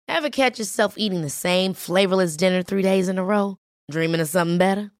Ever catch yourself eating the same flavorless dinner 3 days in a row? Dreaming of something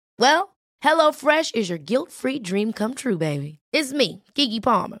better? Well, HelloFresh is your guilt-free dream come true, baby. It's me, Keke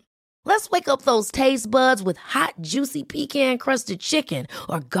Palmer. Let's wake up those taste buds with hot, juicy pecan-crusted chicken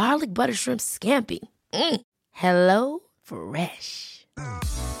or garlic butter shrimp scampi. Hello Fresh.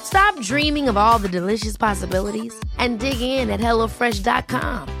 Stop dreaming of all the delicious possibilities and dig in at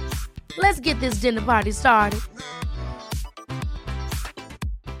HelloFresh.com. Let's get this dinner party started.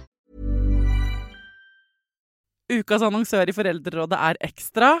 Ukas annonsør i Foreldrerådet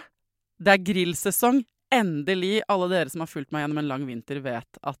Ekstra. Det grillsesong. Endelig, alle dere som har fulgt meg gjennom en lang vinter vet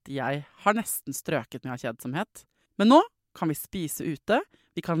at jeg har nesten strøket med av kjedsomhet. Men nå kan vi spise ute,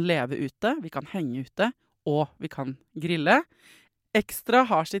 vi kan leve ute, vi kan henge ute, og vi kan grille. Ekstra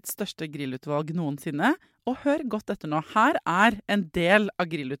har sitt største grillutvalg noensinne, og hør godt etter nå. Her en del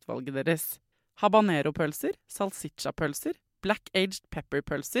av grillutvalget deres. Habanero-pølser, salsiccia-pølser, black-aged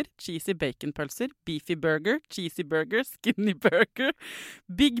pepper-pølser, cheesy bacon-pølser, beefy burger, cheesy burger, skinny burger,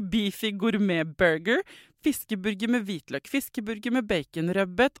 big beefy gourmet-burger, fiskeburger med hvitløk, fiskeburger med bacon,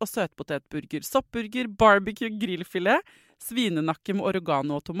 rødbet og søtpotetburger, soppburger, barbecue, grillfilet, svinenakke med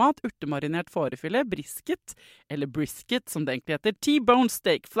oregano og tomat, urtemarinert fårefilet, brisket, eller brisket som det egentlig heter, T-bone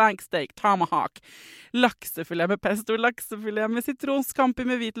steak, flank steak, tomahawk, laksefilet med pesto, laksefilet med sitron, scampi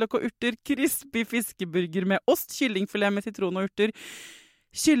med hvitløk og urter, crispy fiskeburger med ost, kyllingfilet med sitron og urter,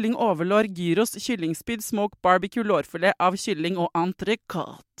 kylling overlår, gyros, kyllingspyd, smoke, barbecue, lårfilet av kylling og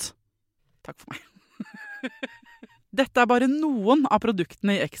entrecôte. Takk for meg. Dette bare noen av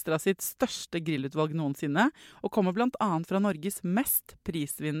produktene i Ekstra sitt største grillutvalg noensinne, og kommer blant annet fra Norges mest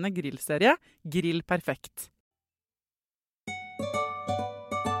prisvinnende grillserie, Grill Perfekt.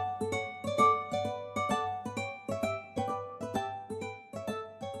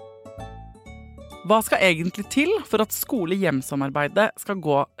 Hva skal egentlig til for at skole-hjem-samarbeidet skal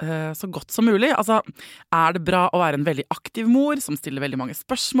gå så godt som mulig? Altså, det bra å være en veldig aktiv mor som stiller veldig mange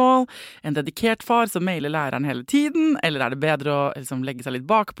spørsmål, en dedikert far som mailer læreren hele tiden, eller det bedre å liksom, legge seg litt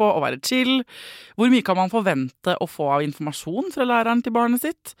bakpå og være chill? Hvor mye kan man forvente å få av informasjon fra læreren til barnet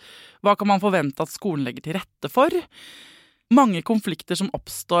sitt? Hva kan man forvente at skolen legger til rette for? Mange konflikter som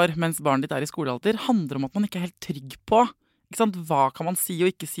oppstår mens barnet ditt i skolealder, handler om at man ikke helt trygg på hva kan man si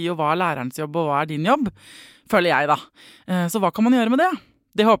og ikke si, og hva lærerens jobb, og hva din jobb? Føler jeg da. Så hva kan man gjøre med det?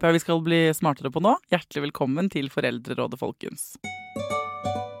 Det håper jeg vi skal bli smartere på nå. Hjertelig velkommen til Foreldrerådet, folkens.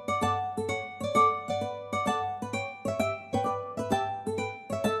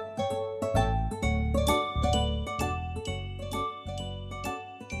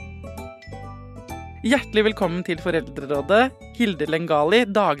 Hjertelig velkommen til Foreldrerådet, Hilde Lengali,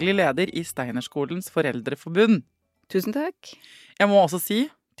 daglig leder i Steinerskolens Foreldreforbund. Tusen takk. Jeg må også si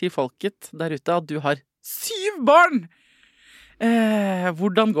til folket der ute at du har 7 barn!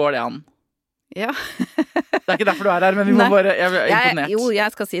 Hvordan går det an? Ja. Det ikke derfor du her, men vi må bare, jeg er imponert. Jeg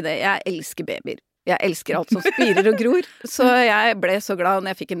skal si det. Jeg elsker babyer. Jeg elsker alt som spirer og gror. Så jeg ble så glad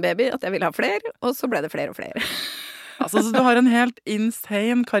når jeg fikk en baby at jeg ville ha flere, og så ble det flere og flere. Altså, så du har en helt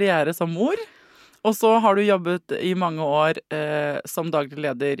insane karriere som mor, og så har du jobbet i mange år som daglig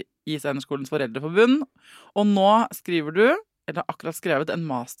leder i Steinerskolens Foreldreforbund, og nå skriver du, eller akkurat skrevet, en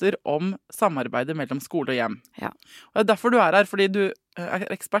master om samarbeidet mellom skole og hjem. Ja. Og det derfor du her, fordi du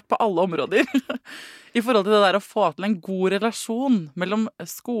ekspert på alle områder, i forhold til det der å få til en god relasjon mellom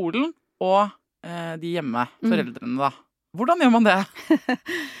skolen og de hjemme, foreldrene da. Hvordan gjør man det?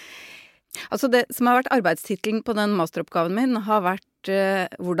 Altså det som har vært arbeidstitlen på den masteroppgaven min, har vært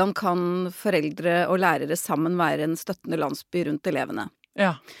hvordan kan foreldre og lærere sammen være en støttende landsby rundt elevene.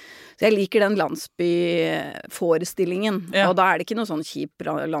 Ja. Så jeg liker den landsbyforestillingen, og da det ikke noe sånn kjip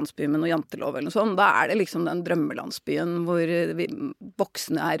landsby med noe jantelov eller noe sånt, da det liksom den drømmelandsbyen hvor vi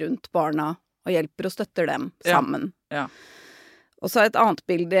voksne rundt barna og hjelper og støtter dem sammen. Ja. Og så et annet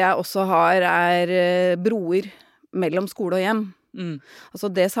bilde jeg også har broer mellom skole og hjem. Altså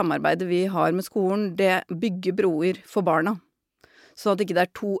det samarbeidet vi har med skolen, det bygger broer for barna. Så at ikke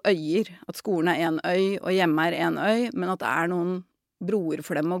det 2 øyer, at skolen en øy og hjemme en øy, men at det noen broer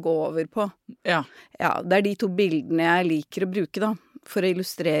for dem å gå over på. Ja, det de 2 bildene jeg liker å bruke da, for å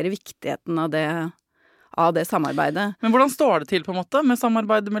illustrere viktigheten av det samarbeidet. Men hvordan står det til på en måte med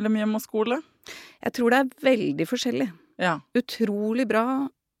samarbeidet mellom hjem og skole? Jeg tror det veldig forskjellig. Ja. Utrolig bra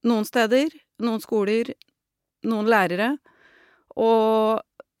noen steder, noen skoler, noen lærere, og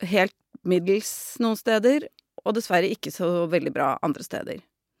helt middels noen steder, og dessverre ikke så veldig bra andre steder.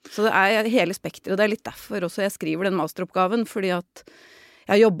 Så det hele spektret, og det litt derfor også jeg skriver den masteroppgaven, fordi at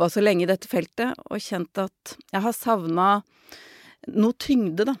jeg har jobbet så lenge i dette feltet, og kjent at jeg har savnet noe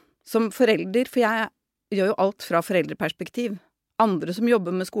tyngde da, som forelder, for jeg gjør jo alt fra foreldreperspektiv. andre som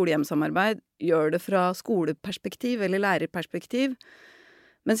jobber med skole-hjem-samarbeid, gjør det fra skoleperspektiv eller lærerperspektiv,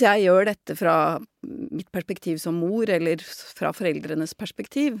 mens jeg gjør dette fra mitt perspektiv som mor, eller fra foreldrenes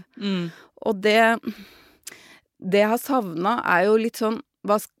perspektiv. Og det jeg har savnet er jo litt sånn,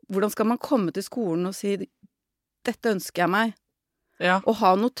 hvordan skal man komme til skolen og si, dette ønsker jeg meg? Ja. Og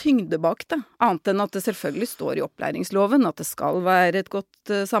ha noe tyngde bak det, annet enn at det selvfølgelig står i opplæringsloven, at det skal være et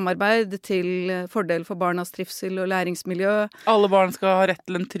godt samarbeid til fordel for barnas trivsel og læringsmiljø. Alle barn skal ha rett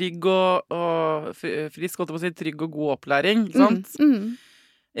til en trygg og frisk, trygg og god opplæring, ikke sant?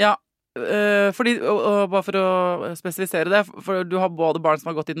 Ja, fordi, og bare for å spesifisere det, for du har både barn som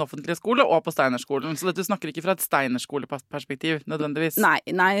har gått i den offentlige skole og på Steinerskolen, så du snakker ikke fra et Steinerskoleperspektiv nødvendigvis. Nei,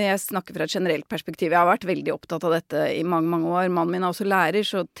 jeg snakker fra et generelt perspektiv. Jeg har vært veldig opptatt av dette i mange, mange år. Mannen min er også lærer,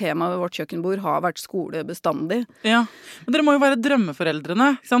 så temaet ved vårt kjøkkenbord har vært skole bestandig. Ja, men dere må jo være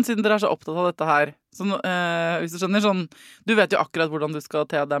drømmeforeldrene, ikke sant? Siden dere er så opptatt av dette her. Så, hvis du skjønner, sånn, du vet jo akkurat hvordan du skal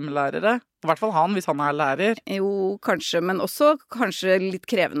te deg med lærere. I hvert fall han, hvis han er lærer. Jo, kanskje, men også kanskje litt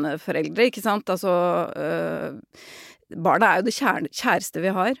krevende foreldre, ikke sant? Altså, barna er jo det kjæreste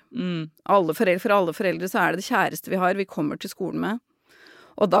vi har. For alle foreldre så er det kjæreste vi har, vi kommer til skolen med.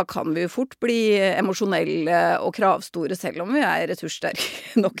 Og da kan vi jo fort bli emosjonelle og kravstore, selv om vi er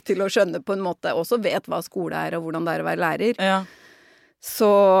ressurssterke nok til å skjønne på en måte, også vet hva skole er og hvordan det er å være lærer. Ja.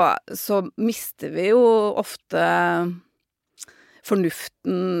 Så mister vi jo ofte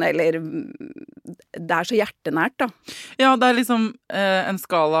fornuften, eller det er så hjertenært, da. Ja, det er liksom en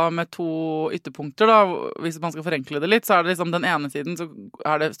skala med 2 ytterpunkter, da. Hvis man skal forenkle det litt, så er det liksom den ene siden, så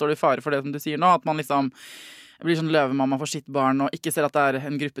står det i fare for det som du sier nå, at man liksom blir sånn løvemamma for sitt barn, og ikke ser at det er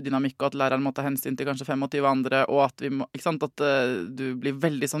en gruppedynamikk, og at læreren må ta hensyn til kanskje 25 andre, og at vi må, ikke sant, at du blir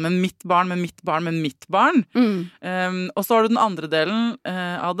veldig sånn, men mitt barn. Og så har du den andre delen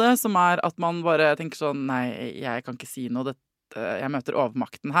av det, som er at man bare tenker sånn, nei, jeg kan ikke si noe, jeg møter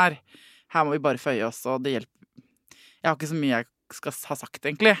overmakten her må vi bare føye oss, og det hjelper. Jeg har ikke så mye jeg skal ha sagt,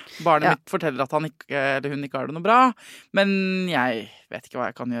 egentlig. Barnet mitt forteller at han ikke, eller hun ikke har det noe bra, men jeg vet ikke hva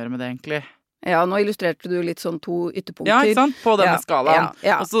jeg kan gjøre med det, egentlig. Ja, nå illustrerte du litt sånn 2 ytterpunkter. Ja, ikke sant? På denne skalaen.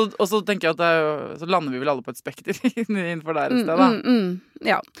 Ja. Og så tenker jeg at så lander vi vel alle på et spekter innenfor der et sted,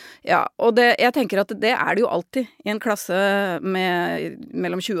 da. Ja. Og jeg tenker at det er det jo alltid. I en klasse med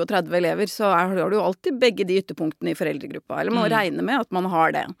mellom 20 og 30 elever, så har du jo alltid begge de ytterpunktene i foreldregruppa. Eller man må regne med at man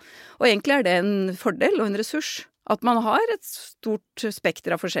har det. Og egentlig er det en fordel og en ressurs. At man har et stort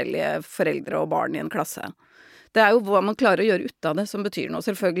spekter av forskjellige foreldre og barn i en klasse. Det er jo hva man klarer å gjøre ut av det som betyr noe.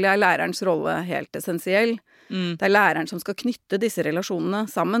 Selvfølgelig er lærerens rolle helt essensiell. Det er læreren som skal knytte disse relasjonene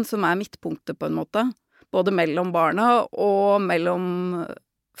sammen, som er midtpunktet på en måte. Både mellom barna og mellom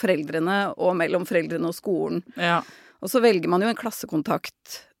foreldrene og mellom foreldrene og skolen. Ja. Og så velger man jo en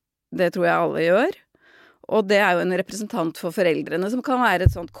klassekontakt. Det tror jeg alle gjør. Og det er jo en representant for foreldrene som kan være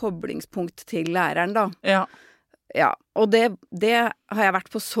et sånt koblingspunkt til læreren, da. Ja, og det har jeg vært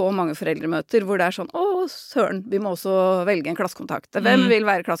på så mange foreldremøter hvor det er sånn, søren, vi må også velge en klassekontakt. Hvem vil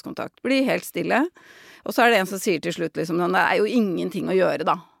være klassekontakt? Bli helt stille. Og så er det en som sier til slutt liksom, det er jo ingenting å gjøre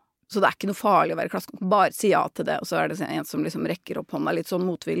da. Så det er ikke noe farlig å være klassekontakt. Bare si ja til det. Og så er det en som liksom rekker opp hånda litt sånn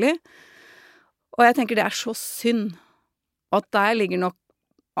motvillig. Og jeg tenker det er så synd at der ligger nok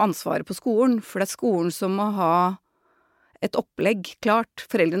ansvaret på skolen, for det er skolen som må ha et opplegg klart.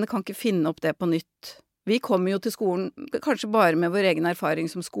 Foreldrene kan ikke finne opp det på nytt. Vi kommer jo til skolen kanskje bare med vår egen erfaring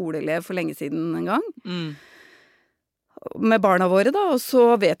som skoleelev for lenge siden en gang. Med barna våre da, og så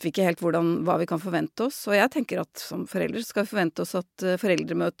vet vi ikke helt hva vi kan forvente oss. Og jeg tenker at som foreldre skal vi forvente oss at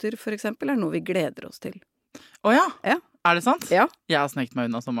foreldremøter for eksempel er noe vi gleder oss til. Ja? Ja. Er det sant? Ja. Jeg har snekt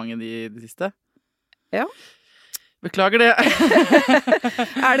meg unna så mange de siste. Ja. Beklager det.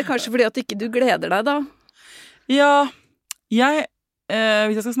 Er det kanskje fordi at ikke du gleder deg da? Ja,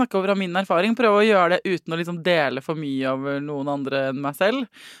 hvis jeg skal snakke over av min erfaring, prøve å gjøre det uten å liksom dele for mye av noen andre enn meg selv,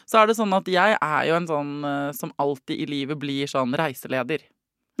 så er det sånn at jeg er jo en sånn som alltid i livet blir sånn reiseleder.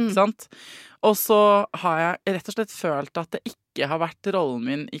 Ikke sant? Og så har jeg rett og slett følt at det ikke har vært rollen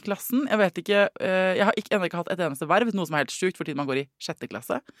min i klassen. Jeg vet ikke, jeg har ennå ikke hatt et eneste verv, noe som er helt sykt fordi man går i 6.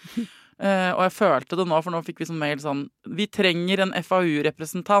 klasse. Og jeg følte det nå, for nå fikk vi sånn mail sånn, vi trenger en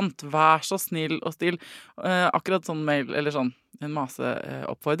FAU-representant, vær så snill og still. Akkurat sånn mail, eller sånn, en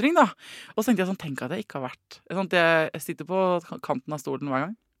maseoppfordring da. Og så tenkte jeg sånn, tenk at jeg ikke har vært. Jeg sitter på kanten av stolen hver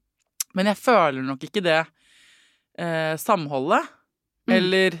gang. Men jeg føler nok ikke det samholdet,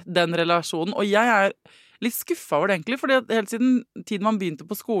 eller den relasjonen. Og jeg er litt skuffa over det egentlig, fordi helt siden tiden man begynte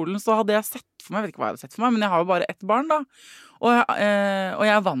på skolen, så hadde jeg sett for meg, jeg vet ikke hva jeg hadde sett for meg, men jeg har jo bare ett barn da. Og jeg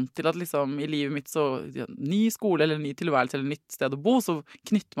er vant til at liksom i livet mitt så ny skole, eller ny tilværelse, eller nytt sted å bo, så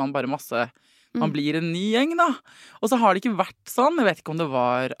knytter man bare masse Man blir en ny gjeng, da. Og så har det ikke vært sånn. Jeg vet ikke om det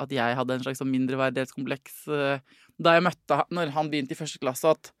var at jeg hadde en slags sånn mindreverdighetskompleks da jeg møtte han, når han begynte i første klasse,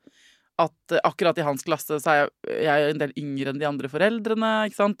 at akkurat i hans klasse så er jeg en del yngre enn de andre foreldrene,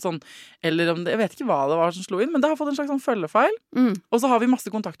 ikke sant? Sånn, eller om det, jeg vet ikke hva det var som slo inn, men det har fått en slags sånn følgefeil. Og så har vi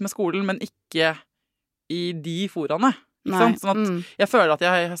masse kontakt med skolen, men ikke i de foraene. Ikke sant? Sånn at jeg føler at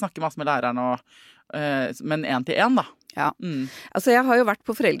jeg snakker masse med læreren, men 1-til-1 da. Ja, altså jeg har jo vært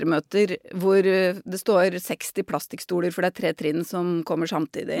på foreldremøter hvor det står 60 plastikkstoler, for det er 3 trinn som kommer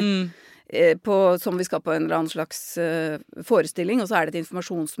samtidig, som vi skal på en eller annen slags forestilling, og så er det et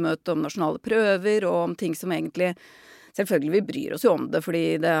informasjonsmøte om nasjonale prøver, og om ting som egentlig, selvfølgelig vi bryr oss jo om det,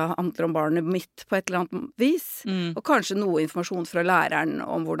 fordi det handler om barnet mitt på et eller annet vis, og kanskje noe informasjon fra læreren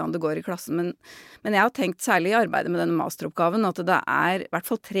om hvordan det går i klassen, men jeg har tenkt særlig i arbeidet med denne masteroppgaven, at det er i hvert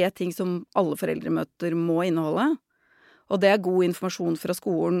fall 3 ting som alle foreldremøter må inneholde. Og det er god informasjon fra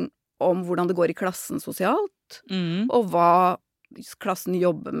skolen om hvordan det går i klassen sosialt, og hva klassen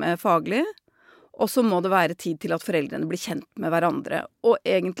jobber med faglig. Og så må det være tid til at foreldrene blir kjent med hverandre, og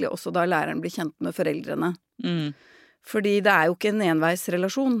egentlig også da læreren blir kjent med foreldrene. Fordi det er jo ikke en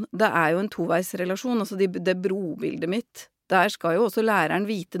enveisrelasjon, det er jo en toveisrelasjon, altså det brobildet mitt. Der skal jo også læreren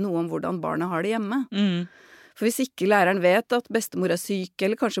vite noe om hvordan barnet har det hjemme. For hvis ikke læreren vet at bestemor er syk,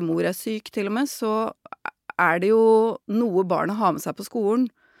 eller kanskje mor er syk til og med, så er det jo noe barnet har med seg på skolen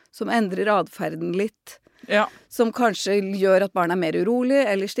som endrer adferden litt, som kanskje gjør at barnet er mer urolig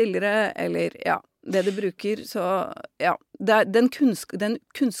eller stillere, eller det det bruker. Så den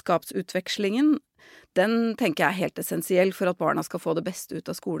kunnskapsutvekslingen, den tenker jeg er helt essensiell for at barna skal få det beste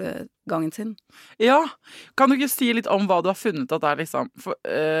ut av skolegangen sin. Ja, kan du ikke si litt om hva du har funnet at det er liksom,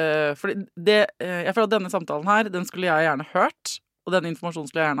 fordi jeg føler at denne samtalen her, den skulle jeg gjerne hørt, og den informasjonen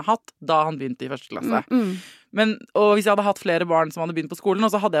skulle jeg gjerne hatt da han begynte i første klasse. Og hvis jeg hadde hatt flere barn som hadde begynt på skolen,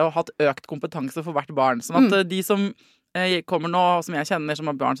 så hadde jeg jo hatt økt kompetanse for hvert barn. Sånn at de som kommer nå, som jeg kjenner som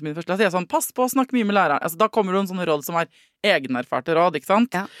har barn som begynner i første klasse, jeg er sånn, pass på å snakke mye med læreren. Altså, da kommer det en sånn råd som er egenerfarte råd, ikke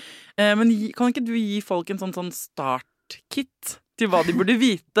sant? Men kan ikke du gi folk en sånn startkit til hva de burde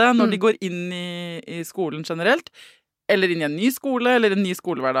vite når de går inn i skolen generelt? Eller inn i en ny skole, eller en ny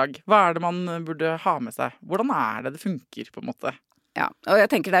skolehverdag. Hva er det man burde ha med seg? Hvordan er det funker, på en måte? Ja, og jeg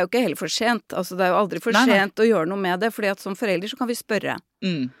tenker det er jo ikke heller for sent. Altså, det er jo aldri for sent å gjøre noe med det, fordi at som forelder så kan vi spørre.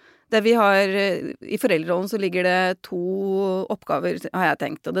 Det vi har, i foreldrerollen så ligger det 2 oppgaver, har jeg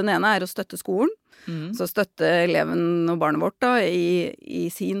tenkt. Og den ene er å støtte skolen, så støtte eleven og barnet vårt da,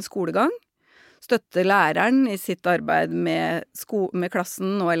 i sin skolegang. Støtte læreren i sitt arbeid med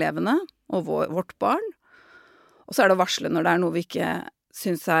klassen og elevene, og vårt barn. Og så er det å varsle når det er noe vi ikke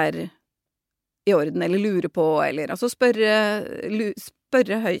synes er i orden, eller lurer på, eller altså spørre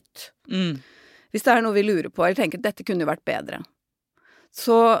høyt. Hvis det er noe vi lurer på, eller tenker at dette kunne jo vært bedre.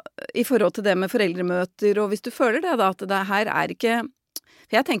 Så i forhold til det med foreldremøter, og hvis du føler det da, at det her er ikke,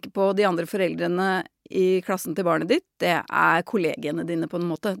 for jeg tenker på de andre foreldrene i klassen til barnet ditt, det er kollegiene dine på en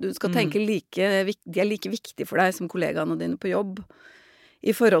måte. Du skal tenke de er like viktige for deg som kollegaene dine på jobb,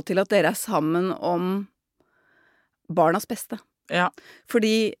 i forhold til at dere er sammen om barnas beste.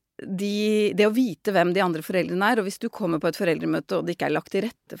 Fordi det å vite hvem de andre foreldrene er, og hvis du kommer på et foreldremøte og det ikke er lagt til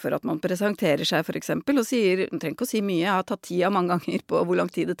rette for at man presenterer seg for eksempel, og sier, du trenger ikke å si mye, jeg har tatt tida mange ganger på hvor lang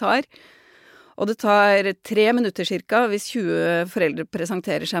tid det tar, og det tar 3 minutter cirka hvis 20 foreldre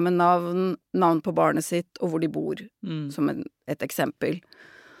presenterer seg med navn på barnet sitt og hvor de bor, som et eksempel.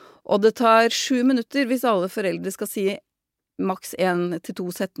 Og det tar 7 minutter hvis alle foreldre skal si maks 1 til 2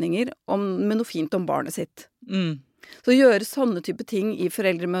 setninger med noe fint om barnet sitt. Så gjøre sånne type ting i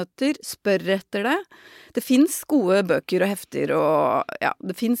foreldremøter, spørre etter det. Det finnes gode bøker og hefter, og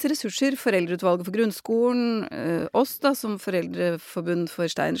det finnes ressurser, Foreldreutvalget for grunnskolen, oss da, som Foreldreforbund for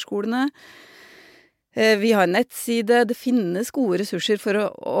Steinerskolene. Vi har en nettside, det finnes gode ressurser for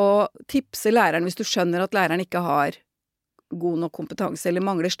å tipse læreren hvis du skjønner at læreren ikke har god nok kompetanse eller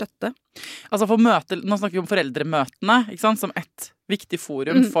mangler støtte. Altså nå snakker vi om foreldremøtene, ikke sant, som et viktig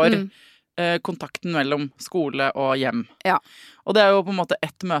forum for kontakten mellom skole og hjem. Og det er jo på en måte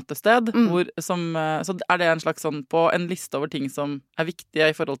et møtested, så er det en slags sånn, på en liste over ting som er viktige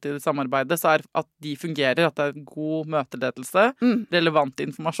i forhold til samarbeidet, så er at de fungerer, at det er god møteledelse, relevant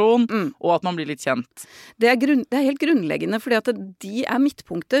informasjon, og at man blir litt kjent. Det er helt grunnleggende, fordi at de er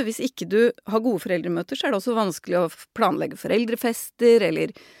midtpunktet. Hvis ikke du har gode foreldremøter, så er det også vanskelig å planlegge foreldrefester,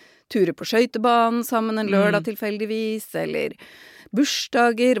 eller turer på skøytebanen sammen en lørdag tilfeldigvis, eller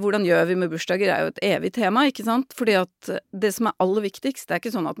bursdager. Hvordan gjør vi med bursdager er jo et evig tema, ikke sant? Fordi at det som er aller viktigst, det er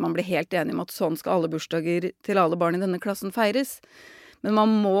ikke sånn at man blir helt enig om at sånn skal alle bursdager til alle barn i denne klassen feires. Men man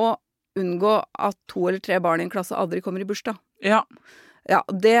må unngå at 2 eller 3 barn i en klasse aldri kommer i bursdag. Ja,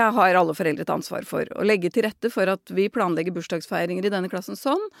 det har alle foreldre et ansvar for. Å legge til rette for at vi planlegger bursdagsfeiringer i denne klassen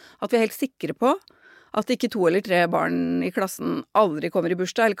sånn at vi er helt sikre på at ikke 2 eller 3 barn i klassen aldri kommer i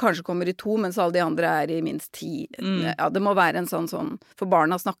bursdag, eller kanskje kommer i 2, mens alle de andre er i minst 10. Ja, det må være en sånn, for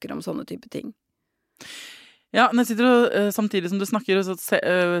barna snakker om sånne type ting. Ja, når jeg sitter og samtidig som du snakker, så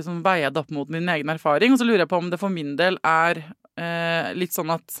veier jeg det opp mot min egen erfaring, og så lurer jeg på om det for min del er litt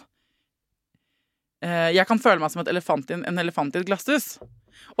sånn at jeg kan føle meg som en elefant i et glasshus.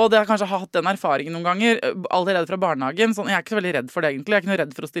 Og det har kanskje hatt den erfaringen noen ganger, allerede fra barnehagen. Sånn, jeg er ikke så veldig redd for det, egentlig. Jeg er ikke noe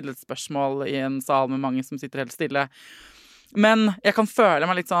redd for å stille et spørsmål i en sal med mange som sitter helt stille. Men jeg kan føle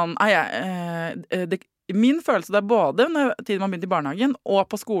meg litt sånn min følelse der både når tiden man begynte i barnehagen og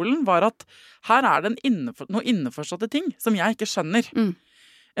på skolen, var at her er det noen innforståtte ting som jeg ikke skjønner.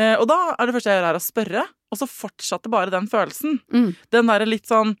 Og da er det første jeg gjør er å spørre, og så fortsatte bare den følelsen. Den der litt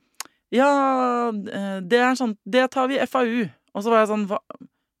sånn, ja, det er sånn, det tar vi FAU. Og så var jeg sånn, hva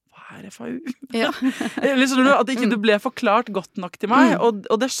er FAU? Ja. Eller skjønner du, at ikke du ble forklart godt nok til meg, og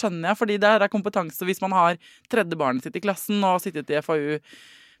det skjønner jeg, fordi det er kompetanse hvis man har 3. barnet sitt i klassen og sittet i FAU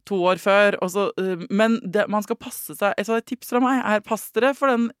 2 år før, og så, men man skal passe seg, så et tips fra meg er pass dere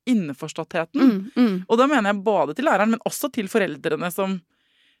for den innforståttheten. Og da mener jeg både til læreren, men også til foreldrene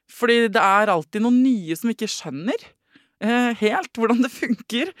fordi det er alltid noen nye som ikke skjønner helt hvordan det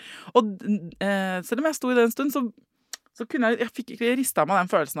funker. Og selv om jeg sto i det en stund, så kunne jeg fikk ikke ristet av meg den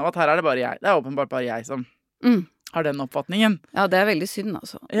følelsen av at her er det bare jeg. Det er åpenbart bare jeg som har den oppfatningen. Ja, det er veldig synd,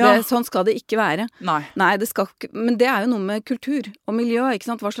 altså. Ja. Sånn skal det ikke være. Nei, det skal ikke, men det er jo noe med kultur og miljø, ikke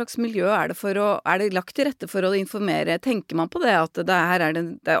sant? Hva slags miljø er det lagt til rette for å informere? Tenker man på det, at det er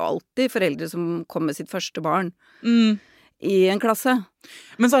jo alltid foreldre som kommer med sitt første barn i en klasse?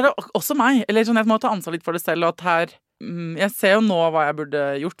 Men så er det også meg, eller sånn, jeg må ta ansvar litt for det selv, og at her, jeg ser jo nå hva jeg burde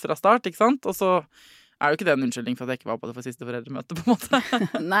gjort fra start, ikke sant? Og så er jo ikke det en unnskyldning for at jeg ikke var på det for siste foreldremøte, på en måte.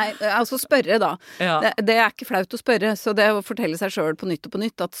 Nei, altså spørre da. Ja. Det er ikke flaut å spørre, så det å fortelle seg selv på nytt,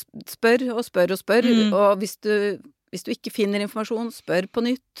 at spør og spør og spør, og hvis du ikke finner informasjon, spør på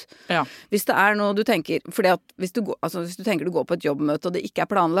nytt. Ja. Hvis det er noe du tenker, fordi at hvis du tenker du går på et jobbmøte, og det ikke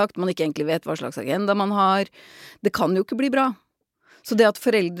er planlagt, man ikke egentlig vet hva slags agenda man har, det kan jo ikke bli bra. Så det at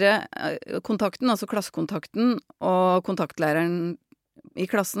foreldrekontakten, altså klassekontakten og kontaktlæreren i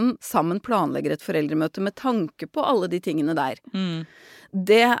klassen sammen planlegger et foreldremøte med tanke på alle de tingene der.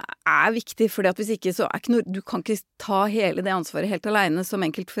 Det er viktig, fordi at hvis ikke så du kan ikke ta hele det ansvaret helt alene som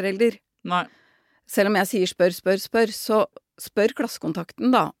enkeltforelder. Nei. Selv om jeg sier spør, så spør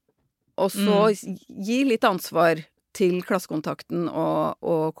klassekontakten da. Og så gi litt ansvar til klassekontakten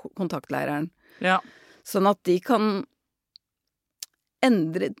og kontaktlæreren. Ja. Sånn at de kan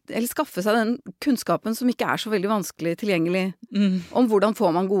skaffe seg den kunnskapen som ikke er så veldig vanskelig tilgjengelig om hvordan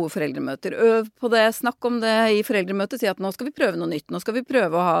får man gode foreldremøter. Øv på det, snakk om det i foreldremøtet, si at nå skal vi prøve noe nytt, nå skal vi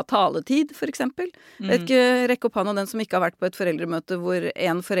prøve å ha taletid, for eksempel. Rekk opp hånda den som ikke har vært på et foreldremøte hvor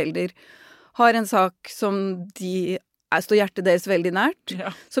en forelder har en sak som står hjertet deres veldig nært,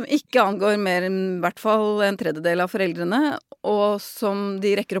 som ikke angår mer enn i hvert fall 1/3 av foreldrene, og som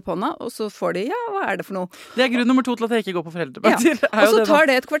de rekker opp hånda, og så får de, hva er det for noe? Det er grunn nummer 2 til at jeg ikke går på foreldremøter. Ja. Og så tar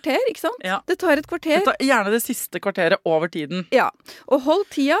det et kvarter, ikke sant? Ja. Det tar et kvarter. Det tar gjerne det siste kvarteret over tiden. Ja, og hold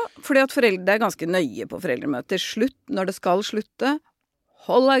tida, fordi at foreldre er ganske nøye på foreldremøter. Slutt når det skal slutte.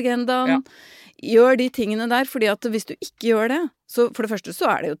 Hold agendaen. Gjør de tingene der, fordi at hvis du ikke gjør det, så for det første så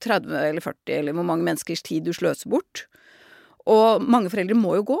er det jo 30 eller 40 eller hvor mange menneskers tid du sløser bort. Og mange foreldre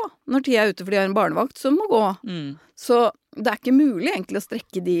må jo gå når tida er ute, for de har en barnevakt som må gå. Så det er ikke mulig egentlig å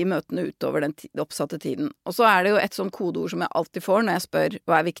strekke de møtene utover den oppsatte tiden. Og så er det jo et sånn kodeord som jeg alltid får når jeg spør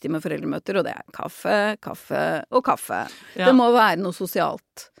hva er viktig med foreldremøter, og det er kaffe, kaffe og kaffe. Ja. Det må være noe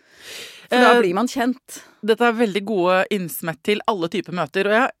sosialt. For da blir man kjent. Dette er veldig gode innsmett til alle typer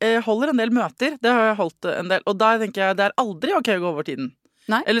møter, og jeg holder en del møter, det har jeg holdt en del, og da tenker jeg det er aldri ok å gå over tiden.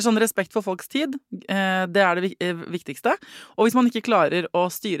 Nei. Eller sånn respekt for folks tid, det er det viktigste. Og hvis man ikke klarer å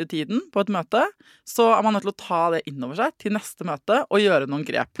styre tiden på et møte, så er man nødt til å ta det innover seg til neste møte og gjøre noen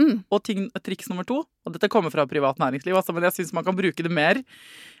grep. Og triks nummer 2, og dette kommer fra privat næringsliv, altså, men jeg synes man kan bruke det mer,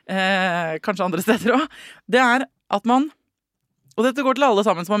 kanskje andre steder også, det er at man, og dette går til alle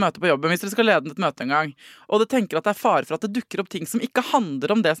sammen som har møte på jobben, hvis dere skal lede et møte en gang, og dere tenker at det er fare for at det dukker opp ting som ikke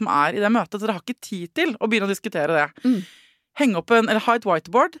handler om det som er i det møtet, så dere har ikke tid til å begynne å diskutere det. Heng opp eller ha et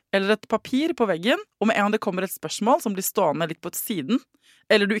whiteboard eller et papir på veggen, og med en gang det kommer et spørsmål som blir stående litt på et siden,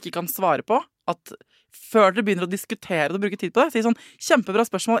 eller du ikke kan svare på, at før dere begynner å diskutere det og bruke tid på det, si sånn, kjempebra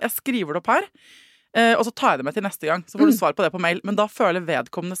spørsmål, jeg skriver det opp her, og så tar jeg det med til neste gang, så får du svar på det på mail, men da føler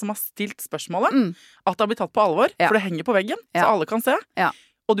vedkommende som har stilt spørsmålet, at det har blitt tatt på alvor, for det henger på veggen, så alle kan se,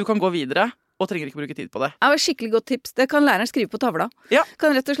 og du kan gå videre, og trenger ikke bruke tid på det. Det var et skikkelig godt tips. Det kan læreren skrive på tavla. Ja.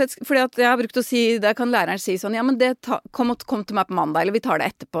 Kan rett og slett, fordi at jeg har brukt å si, det kan læreren si sånn, ja, men kom til meg på mandag, eller vi tar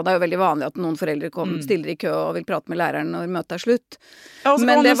det etterpå. Det er jo veldig vanlig at noen foreldre stiller i kø og vil prate med læreren når møtet er slutt. Ja,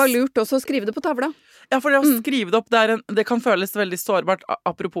 men det var lurt også å skrive det på tavla. Ja, for det å skrive det opp, det kan føles veldig sårbart,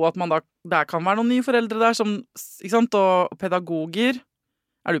 apropos at man der kan være noen nye foreldre der som, ikke sant, og pedagoger.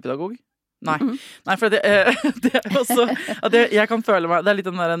 Er du pedagog? Nei. Nei, for det er også at jeg kan føle meg, det er litt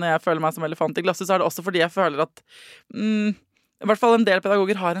den der når jeg føler meg som elefant i glasset, så er det også fordi jeg føler at i hvert fall en del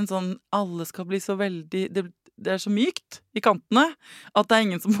pedagoger har en sånn, alle skal bli så veldig, det er så mykt i kantene, at det er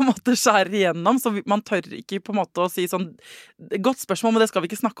ingen som på en måte skjærer igjennom, så man tør ikke på en måte å si sånn, godt spørsmål, men det skal vi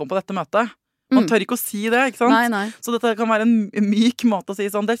ikke snakke om på dette møtet. Man tør ikke å si det, ikke sant? Nei. Så dette kan være en myk måte å si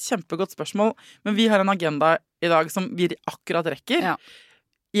sånn, det er et kjempegodt spørsmål, men vi har en agenda i dag som vi akkurat rekker. Ja.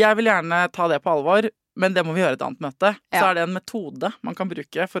 Jeg vil gjerne ta det på alvor, men det må vi gjøre et annet møte. Ja. Så er det en metode man kan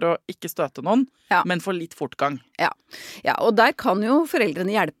bruke for å ikke støte noen, men få litt fortgang. Ja, og der kan jo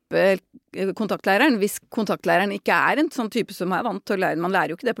foreldrene hjelpe kontaktlæreren, hvis kontaktlæreren ikke er en sånn type som er vant til å lære. Man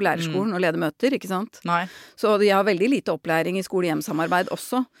lærer jo ikke det på lærerskolen, å lede møter, ikke sant? Nei. Så de har veldig lite opplæring i skole-hjem-samarbeid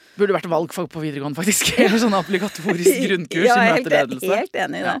også. Burde vært valgfag på videregående, faktisk. Eller sånn obligatorisk grunnkurs i møteledelse. Ja, helt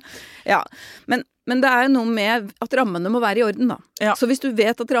enig i det. Ja, men det er jo noe med at rammene må være i orden, da. Ja. Så hvis du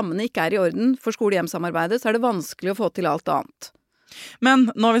vet at rammene ikke er i orden for skole-hjem-samarbeidet, så er det vanskelig å få til alt annet. Men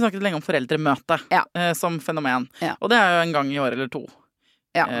nå har vi snakket lenge om foreldremøte som fenomen. Ja. Og det er jo en gang i år eller to.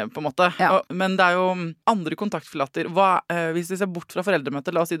 Ja. På en måte. Ja. Men det er jo andre kontaktflater. Hvis vi ser bort fra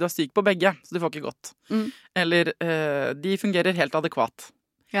foreldremøtet, la oss si du er syk på begge, så du får ikke gått. Eller de fungerer helt adekvat.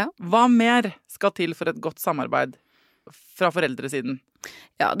 Ja. Hva mer skal til for et godt samarbeid fra foreldresiden?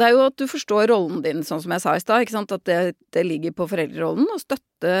 Ja, det er jo at du forstår rollen din, sånn som jeg sa i stad, ikke sant? At det ligger på foreldrerollen å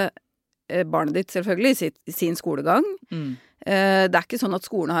støtte barnet ditt selvfølgelig i sin skolegang. Det er ikke sånn at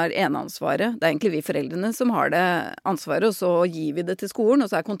skolen har eneansvaret. Det er egentlig vi foreldrene som har det ansvaret, og så gir vi det til skolen, og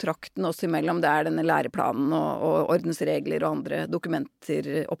så er kontrakten oss imellom, det er denne læreplanen og ordensregler og andre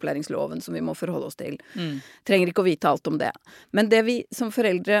dokumenter, opplæringsloven som vi må forholde oss til. Trenger ikke å vite alt om det. Men det vi som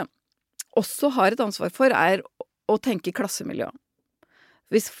foreldre også har et ansvar for, er å tenke klassemiljø.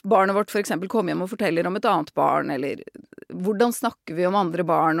 Hvis barnet vårt for eksempel kommer hjem og forteller om et annet barn, eller hvordan snakker vi om andre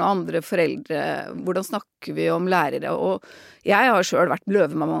barn og andre foreldre, hvordan snakker vi om lærere, og jeg har selv vært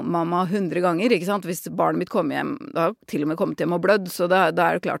løvemamma 100 ganger, ikke sant, hvis barnet mitt kommer hjem, da har til og med kommet hjem og blødd, så da er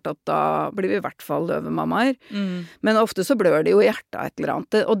det klart at da blir vi i hvert fall løvemammaer, men ofte så blør det jo i hjertet et eller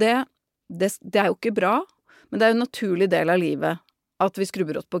annet, og det er jo ikke bra, men det er jo en naturlig del av livet, at vi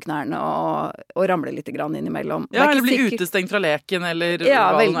skrubber oss på knærne og ramler litt grann innimellom. Ja, eller blir utestengt fra leken, eller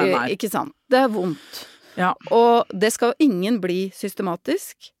hva det er. Ikke sant. Det er vondt. Ja. Og det skal ingen bli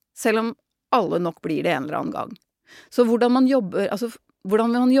systematisk, selv om alle nok blir det en eller annen gang. Så hvordan man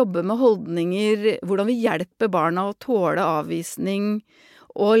jobber med holdninger, hvordan vi hjelper barna å tåle avvisning,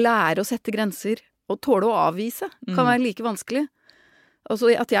 og lære å sette grenser, og tåle å avvise, kan være like vanskelig.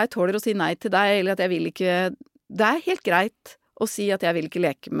 Altså at jeg tåler å si nei til deg, eller at jeg vil ikke... Det er helt greit å si at jeg vil ikke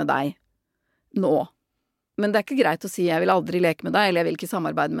leke med deg nå. Men det er ikke greit å si jeg vil aldri leke med deg, eller jeg vil ikke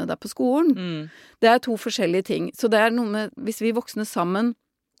samarbeide med deg på skolen. Det er to forskjellige ting. Så det er noe med, hvis vi voksne sammen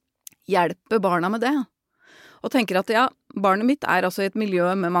hjelper barna med det, og tenker at ja, barnet mitt er altså i et miljø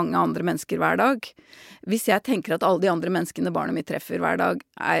med mange andre mennesker hver dag. Hvis jeg tenker at alle de andre menneskene barnet mitt treffer hver dag,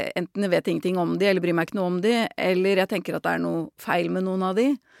 enten jeg vet ingenting om de, eller bryr meg ikke noe om de, eller jeg tenker at det er noe feil med noen av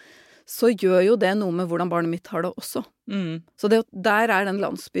de, så gjør jo det noe med hvordan barnet mitt har det også. Så der er den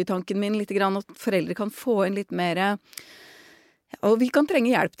landsbytanken min litt grann, at foreldre kan få inn litt mer, og vi kan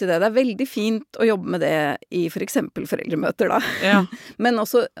trenge hjelp til det. Det er veldig fint å jobbe med det i for eksempel foreldremøter da. Ja. Men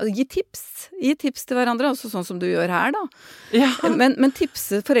også gi tips til hverandre, også sånn som du gjør her da. Ja. Men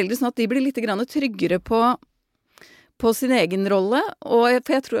tipse foreldre sånn at de blir litt grann tryggere på sin egen rolle,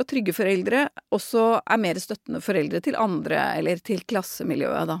 for jeg tror at trygge foreldre også er mer støttende foreldre til andre, eller til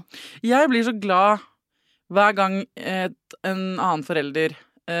klassemiljøet da. Jeg blir så glad hver gang en annen forelder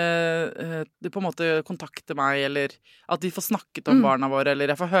på en måte kontakter meg, eller at vi får snakket om barna våre,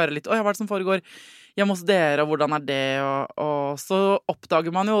 eller jeg får høre litt, hva er det som foregår hjemme hos dere, og hvordan er det, og så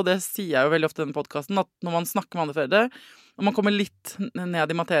oppdager man jo, og det sier jeg jo veldig ofte i denne podcasten, at når man snakker med andre foreldre, og man kommer litt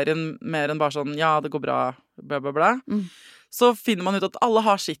ned i materien mer enn bare sånn, ja, det går bra, bla, bla, bla, så finner man ut at alle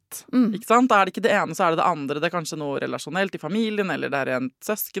har sitt, ikke sant? Da er det ikke det ene, så er det det andre. Det er kanskje noe relasjonelt i familien, eller det er en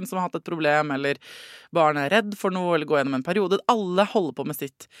søsken som har hatt et problem, eller barnet er redd for noe, eller går gjennom en periode. Alle holder på med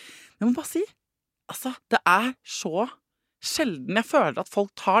sitt. Jeg må bare si, altså, det er så sjelden jeg føler at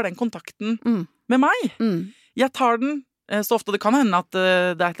folk tar den kontakten med meg. Jeg tar den så ofte. Det kan hende at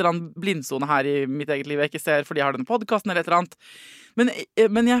det er et eller annet blindsone her i mitt eget liv jeg ikke ser fordi jeg har denne podcasten eller et eller annet.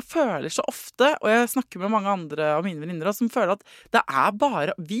 Men jeg føler så ofte, og jeg snakker med mange andre av mine venninner som føler at det er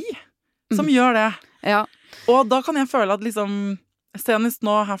bare vi som gjør det. Ja. Og da kan jeg føle at liksom senest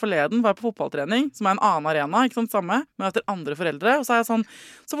nå her forleden var jeg på fotballtrening, som er en annen arena, ikke sant, samme, møter andre foreldre, og så er jeg sånn,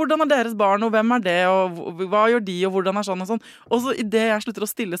 så hvordan er deres barn, og hvem er det, og hva gjør de, og hvordan er sånn og sånn. Og så i det jeg slutter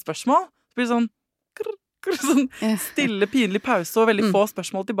å stille spørsmål, så blir det sånn stille, pinlig pause og veldig få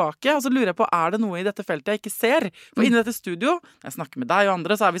spørsmål tilbake, og så lurer jeg på, er det noe i dette feltet jeg ikke ser? For inni dette studio, når jeg snakker med deg og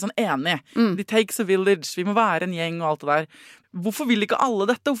andre, så er vi sånn enige. It takes a village, vi må være en gjeng og alt det der. Hvorfor vil ikke alle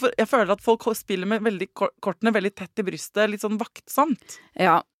dette? Hvorfor? Jeg føler at folk spiller med veldig kortene veldig tett i brystet, litt sånn vaktsomt.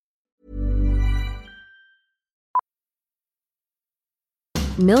 Ja.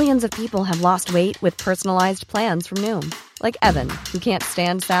 Millions of people have lost weight with personalized plans from Noom. Like Evan, who can't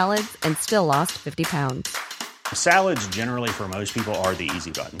stand salads and still lost 50 pounds. Salads generally for most people are the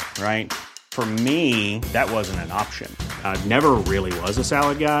easy button, right? For me, that wasn't an option. I never really was a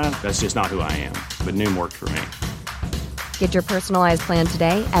salad guy. That's just not who I am. But Noom worked for me. Get your personalized plan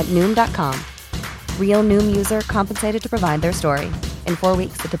today at Noom.com. Real Noom user compensated to provide their story. In 4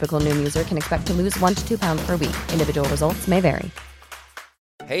 weeks, the typical Noom user can expect to lose 1 to 2 pounds per week. Individual results may vary.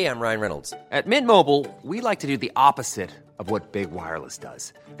 Hey, I'm Ryan Reynolds. At Mint Mobile, we like to do the opposite of what Big Wireless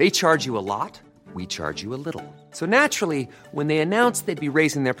does. They charge you a lot, we charge you a little. So naturally, when they announced they'd be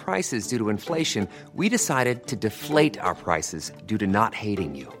raising their prices due to inflation, we decided to deflate our prices due to not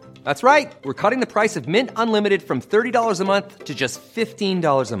hating you. That's right. We're cutting the price of Mint Unlimited from $30 a month to just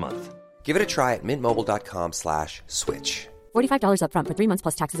 $15 a month. Give it a try at mintmobile.com/switch. $45 up front for 3 months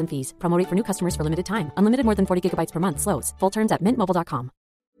plus taxes and fees. Promo rate for new customers for limited time. Unlimited more than 40 gigabytes per month. Slows full terms at mintmobile.com.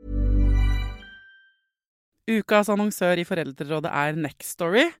 Ukas annonsør i Foreldrerådet er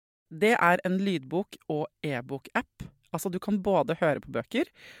Nextory. Det er en lydbok- og e-bok-app. Altså du kan både høre på bøker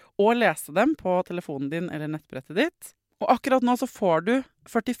og lese dem på telefonen din eller nettbrettet ditt. Og akkurat nå så får du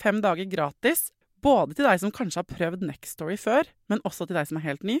 45 dager gratis, både til deg som kanskje har prøvd Nextory før, men også til deg som er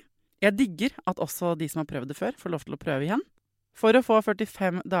helt ny. Jeg digger at også de som har prøvd det før får lov til å prøve igjen. For å få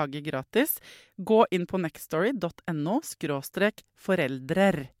 45 dager gratis, gå inn på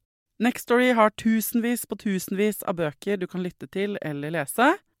nextory.no/foreldrer. Nextory har tusenvis på tusenvis av bøker du kan lytte til eller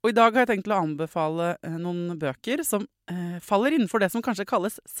lese. Og i dag har jeg tenkt å anbefale noen bøker som faller innenfor det som kanskje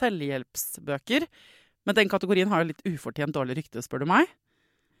kalles selvhjelpsbøker. Men den kategorien har jo litt ufortjent dårlig rykte, spør du meg.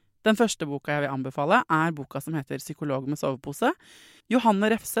 Den første boka jeg vil anbefale er boka som heter Psykolog med sovepose. Johanne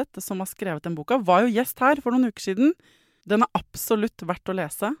Refseth, som har skrevet den boka, var jo gjest her for noen uker siden. Den er absolutt verdt å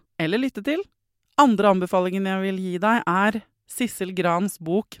lese eller lytte til. Andre anbefalingen jeg vil gi deg er Sissel Grans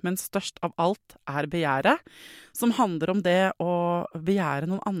bok Men størst av alt er begjæret, som handler om det å begjære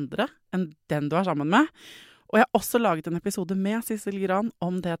noen andre enn den du er sammen med. Og jeg har også laget en episode med Sissel Gran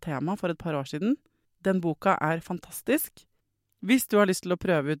om det temaet for et par år siden. Den boka er fantastisk. Hvis du har lyst til å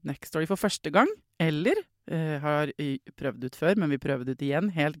prøve ut Nextory for første gang, eller har prøvd ut før, men vil prøve det ut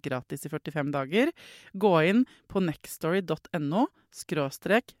igjen, helt gratis i 45 dager, gå inn på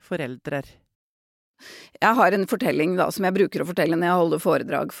nextory.no/foreldrer. Jeg har en fortelling da, som jeg bruker å fortelle når jeg holder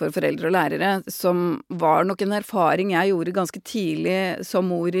foredrag for foreldre og lærere, som var nok en erfaring jeg gjorde ganske tidlig som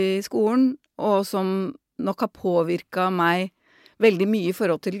mor i skolen, og som nok har påvirket meg veldig mye i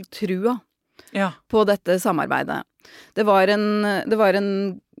forhold til trua på dette samarbeidet. Det var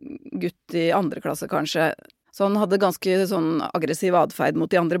en gutt i 2. klasse kanskje, så han hadde ganske sånn aggressiv adferd mot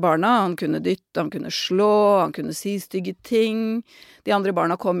de andre barna. Han kunne dytte, han kunne slå, han kunne si stygge ting. De andre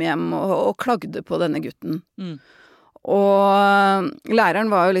barna kom hjem og klagde på denne gutten. Og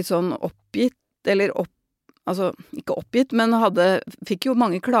læreren var jo litt sånn oppgitt, eller altså ikke oppgitt, men fikk jo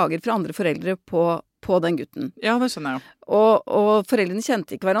mange klager fra andre foreldre på den gutten. Ja, det skjønner jeg jo. Og foreldrene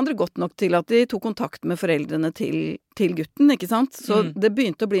kjente ikke hverandre godt nok til at de tok kontakt med foreldrene til gutten, ikke sant? Så det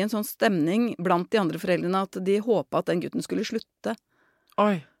begynte å bli en sånn stemning blant de andre foreldrene at de håpet at den gutten skulle slutte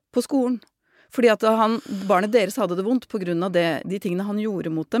på skolen. Fordi at barnet deres hadde det vondt på grunn av de tingene han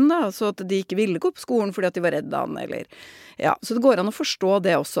gjorde mot dem da, så at de ikke ville gå på skolen fordi at de var redde han, eller så det går an å forstå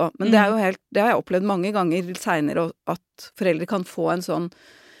det også. Men det er jo det har jeg opplevd mange ganger senere, at foreldre kan få en sånn,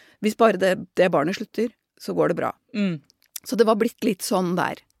 hvis bare det barnet slutter, så går det bra. Så det var blitt litt sånn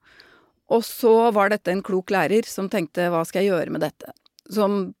der. Og så var dette en klok lærer som tenkte, hva skal jeg gjøre med dette?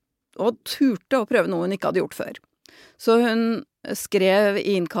 Og turte å prøve noe hun ikke hadde gjort før. Så hun skrev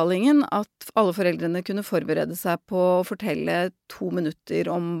i innkallingen at alle foreldrene kunne forberede seg på å fortelle 2 minutter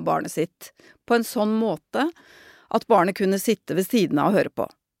om barnet sitt på en sånn måte at barnet kunne sitte ved siden av og høre på.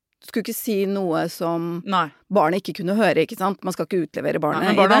 skulle ikke si noe som Nei. barnet ikke kunne høre, ikke sant? Man skal ikke utlevere barnet.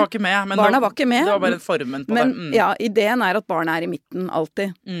 Nei, men barna var ikke med. Barna var ikke med. Det var bare formen på men, det. Ja, ideen er at barnet er i midten,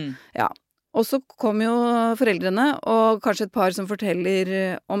 alltid. Ja. Og så kom jo foreldrene, og kanskje et par som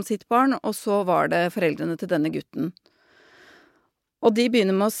forteller om sitt barn, og så var det foreldrene til denne gutten. Og de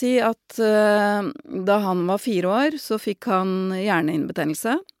begynner med å si at da han var 4 år, så fikk han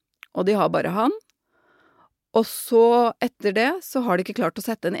hjernehinnebetennelse, og de har bare han. Og så etter det så har de ikke klart å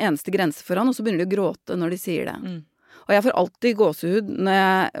sette en eneste grense for han, og så begynner de å gråte når de sier det. Og jeg får alltid gåsehud når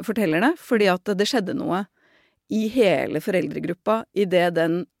jeg forteller det, fordi at det skjedde noe i hele foreldregruppa, i det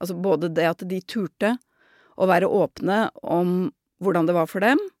altså både det at de turte å være åpne om hvordan det var for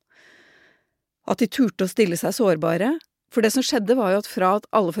dem, at de turte å stille seg sårbare. For det som skjedde var jo at fra at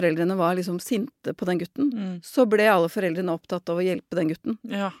alle foreldrene var liksom sinte på den gutten, så ble alle foreldrene opptatt av å hjelpe den gutten.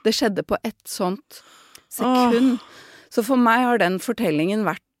 Ja. Det skjedde på et sånt sekund. Så for meg har den fortellingen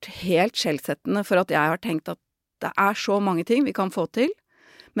vært helt skjellsettende, for at jeg har tenkt at det er så mange ting vi kan få til,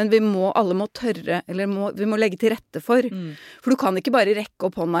 men alle må tørre, eller vi må legge til rette for. For du kan ikke bare rekke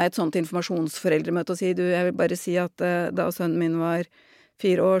opp hånda i et sånt informasjonsforeldremøte og si, jeg vil bare si at da sønnen min var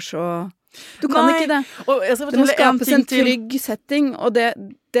 4 år, så... Du kan ikke det. Det må skapes en trygg setting, og det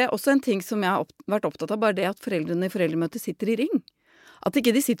er også en ting som jeg har vært opptatt av, bare det at foreldrene i foreldremøtet sitter i ring. At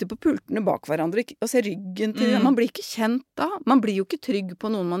ikke de sitter på pultene bak hverandre og ser ryggen til Man blir ikke kjent da. Man blir jo ikke trygg på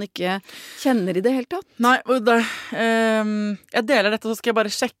noen man ikke kjenner i det hele tatt. Nei, jeg deler dette, så skal jeg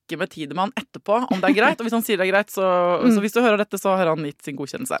bare sjekke med Tidemann etterpå om det er greit. Og hvis han sier det er greit, så hvis du hører dette, så har han gitt sin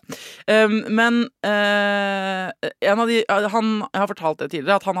godkjennelse. Men en av jeg har fortalt det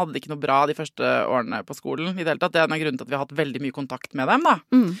tidligere, at han hadde det ikke noe bra de første årene på skolen i det hele tatt. Det er en av grunnen til at vi har hatt veldig mye kontakt med dem da.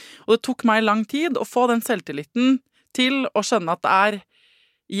 Og det tok meg lang tid å få den selvtilliten til å skjønne at det er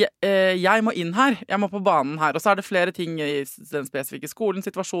jeg må inn her, jeg må på banen her, og så er det flere ting i den spesifikke skolen,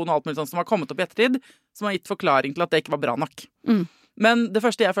 situasjonen og alt mulig sånt som har kommet opp i ettertid, som har gitt forklaring til at det ikke var bra nok. Men det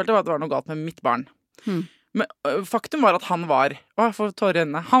første jeg følte var at det var noe galt med mitt barn. Men faktum var at han var, jeg får tårer i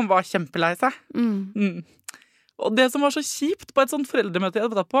øynene, han var kjempelei seg. Og det som var så kjipt på et sånt foreldremøte jeg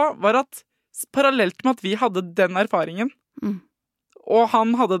hadde vært på, var at parallelt med at vi hadde den erfaringen, og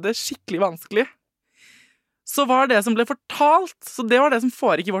han hadde det skikkelig vanskelig, så var det som ble fortalt, så det var det som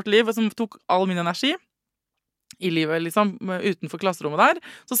foregikk i vårt liv, og som tok all min energi i livet, liksom, utenfor klasserommet der.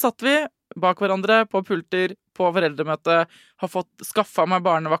 Så satt vi bak hverandre på pulter, på foreldremøte, har fått skaffa meg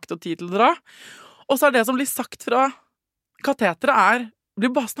barnevakt og tid til å dra. Og så er det som blir sagt fra kateteret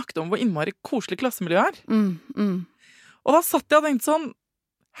blir bare snakket om hvor innmari koselig klassemiljø er. Og da satt jeg og tenkte sånn,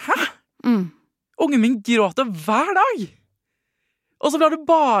 hæ? Ungen min gråter hver dag. Og så var det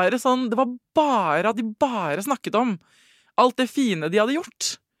bare sånn, det var bare at de bare snakket om alt det fine de hadde gjort.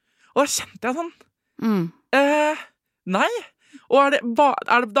 Og da kjente jeg sånn, nei. Og da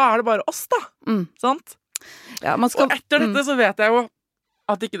er det bare oss da, sant? Ja, og etter dette så vet jeg jo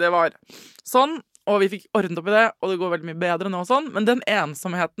at ikke det var sånn, og vi fikk ordnet opp i det, og det går veldig mye bedre nå og sånn, men den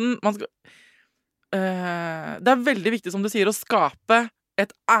ensomheten, det er veldig viktig, som du sier, å skape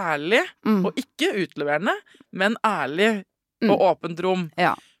et ærlig, og ikke utleverende, men ærlig og åpent rom.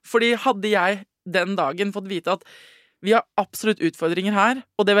 Ja. Fordi hadde jeg den dagen fått vite at vi har absolutt utfordringer her,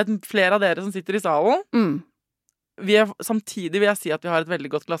 og det vet flere av dere som sitter i salen, samtidig vil jeg si at vi har et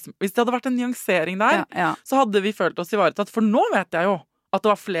veldig godt klasse. Hvis det hadde vært en nyansering der, så hadde vi følt oss ivaretatt, for nå vet jeg jo at det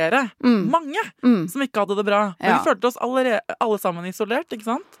var flere, mange, som ikke hadde det bra. Men vi følte oss alle sammen isolert,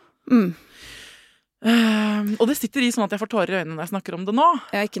 ikke sant? Og det sitter i sånn at jeg får tårer i øynene når jeg snakker om det nå.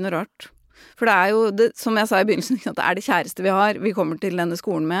 Ja, ikke noe rart. For det er jo, som jeg sa i begynnelsen, det er det kjæreste vi har, vi kommer til denne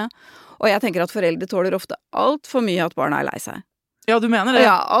skolen med. Og jeg tenker at foreldre tåler ofte alt for mye at barna er lei seg. Ja, du mener det?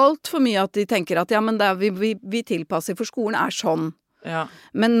 Ja, alt for mye at de tenker at ja, men det er, vi tilpasser, for skolen er sånn. Ja.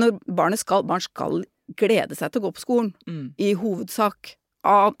 Men når barn skal glede seg til å gå på skolen, i hovedsak.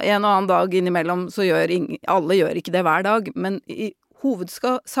 En og annen dag innimellom så alle gjør ikke det hver dag, men i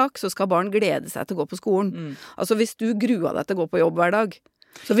hovedsak så skal barn glede seg til å gå på skolen. Altså hvis du gruer deg til å gå på jobb hver dag,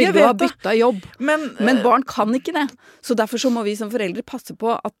 så vil du ha bytta jobb. Men barn kan ikke det. Så derfor så må vi som foreldre passe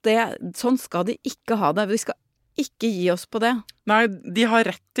på at sånn skal de ikke ha det. Vi skal ikke gi oss på det. Nei, de har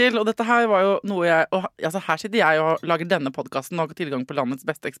rett til, og dette her var jo noe her sitter jeg og lager denne podcasten og har tilgang på landets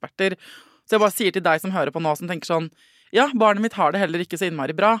beste eksperter. Så jeg bare sier til deg som hører på nå, som tenker sånn, ja, barnet mitt har det heller ikke så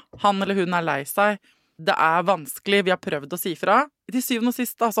innmari bra. Han eller hun er lei seg. Det er vanskelig, vi har prøvd å si fra. Til syvende og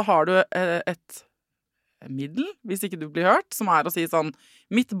sist da, så har du et middel, hvis ikke du blir hørt, som er å si sånn,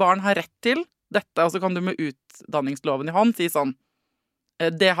 mitt barn har rett til dette, og så kan du med utdanningsloven i hånd si sånn,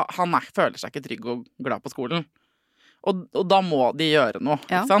 han føler seg ikke trygg og glad på skolen. Og da må de gjøre noe,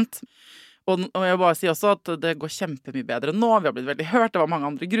 ikke sant? Og jeg vil bare si også at det går kjempemye bedre nå. Vi har blitt veldig hørt, det var mange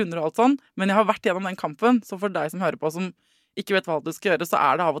andre grunner og alt sånn. Men jeg har vært gjennom den kampen, så for deg som hører på, som ikke vet hva du skal gjøre, så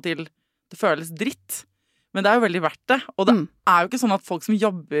det av og til, det føles dritt. Men det jo veldig verdt det. Og det jo ikke sånn at folk som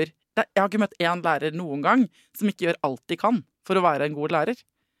jobber, jeg har ikke møtt en lærer noen gang som ikke gjør alt de kan for å være en god lærer.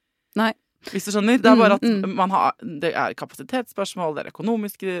 Nei. Hvis du skjønner, det bare at det kapasitetsspørsmål, det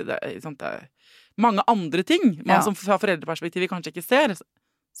økonomiske, det er mange andre ting man som fra foreldreperspektivet kanskje ikke ser,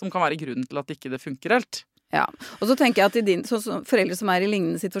 som kan være grunnen til at ikke det funker helt. Ja, og så tenker jeg at sånn foreldre som i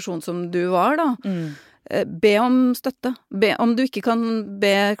lignende situasjon som du var da, be om støtte. Om du ikke kan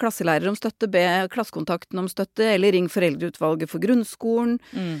be klasselærer om støtte, be klassekontakten om støtte, eller ring foreldreutvalget for grunnskolen.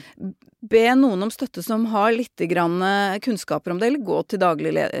 Be noen om støtte som har litt grann kunnskaper om det, eller gå til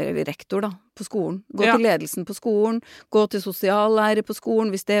daglig rektor da, på skolen. Gå til ledelsen på skolen, gå til sosiallærer på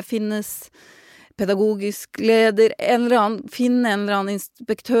skolen, hvis det finnes. Pedagogisk leder, finn en eller annen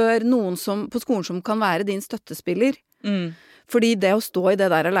inspektør, noen på skolen som kan være din støttespiller. Fordi det å stå i det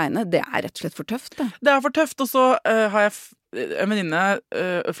der alene, det rett og slett for tøft. Det for tøft, og så har jeg en venninne,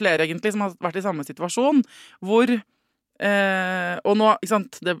 flere egentlig, som har vært i samme situasjon, hvor, og nå, ikke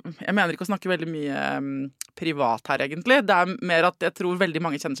sant, jeg mener ikke å snakke veldig mye privat her egentlig, det mer at jeg tror veldig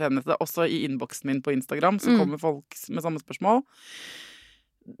mange kjenner seg igjen til det, også i innboksen min på Instagram, så kommer folk med samme spørsmål.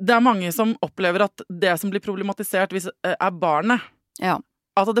 Det mange som opplever at det som blir problematisert barnet. Ja.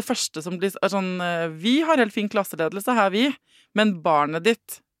 At det første som blir sånn, vi har helt fin klasseledelse her, men barnet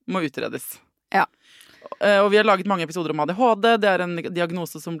ditt må utredes. Ja. Og vi har laget mange episoder om ADHD. Det en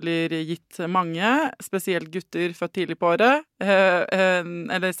diagnose som blir gitt mange, spesielt gutter født tidlig på året,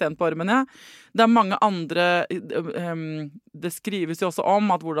 eller sent på året, mener jeg. Det mange andre, det skrives jo også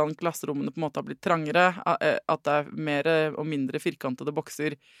om at hvordan klasserommene på en måte har blitt trangere, at det mer og mindre firkantede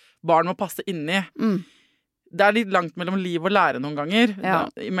bokser barn må passe inn i. Det litt langt mellom liv og lære noen ganger,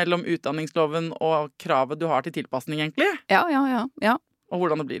 mellom utdanningsloven og kravet du har til tilpasning, egentlig. Ja. Og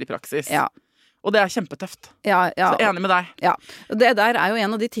hvordan det blir i praksis. Ja. Og det kjempetøft. Ja. Så enig med deg. Ja, og det der jo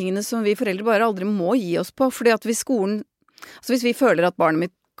en av de tingene som vi foreldre bare aldri må gi oss på, fordi at hvis skolen, altså hvis vi føler at barnet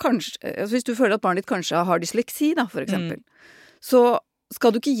mitt kanskje, altså hvis du føler at barnet ditt kanskje har dysleksi da, for eksempel, så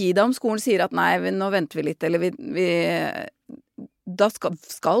skal du ikke gi deg om skolen sier at nei, nå venter vi litt, eller da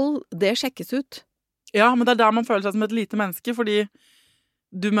skal det sjekkes ut. Ja, men det der man føler seg som et lite menneske, fordi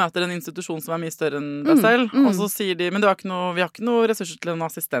du møter en institusjon som mye større enn deg selv, og så sier de, men vi har ikke noe ressurser til en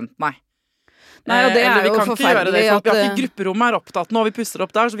assistent, nei. Nei, og det eller vi kan ikke gjøre det, for vi har ikke grupperom opptatt nå, vi pusser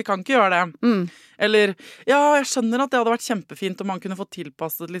opp der, så vi kan ikke gjøre det. Eller, ja, jeg skjønner at det hadde vært kjempefint om man kunne få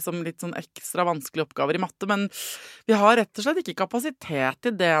tilpasset liksom litt sånn ekstra vanskelige oppgaver i matte, men vi har rett og slett ikke kapasitet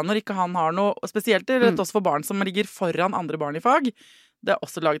til det når ikke han har noe, spesielt rett også for barn som ligger foran andre barn i fag. Det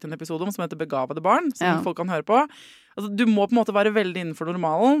også laget en episode om som heter Begavede barn, som folk kan høre på. Altså, du må på en måte være veldig innenfor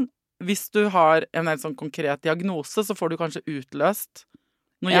normalen. Hvis du har en helt sånn konkret diagnose, så får du kanskje utløst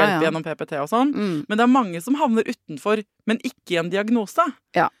noe hjelp gjennom PPT og sånn. Men det mange som havner utenfor, men ikke i en diagnose.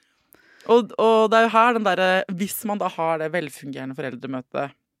 Ja. Og det jo her den der, hvis man da har det velfungerende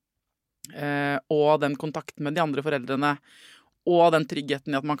foreldremøtet, og den kontakten med de andre foreldrene, og den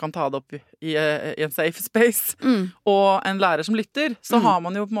tryggheten i at man kan ta det opp i en safe space, og en lærer som lytter, så har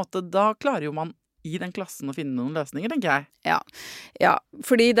man jo på en måte, da klarer jo man i den klassen å finne noen løsninger, tenker jeg. Ja,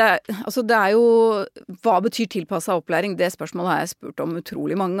 fordi det jo, hva betyr tilpasset opplæring? Det spørsmålet har jeg spurt om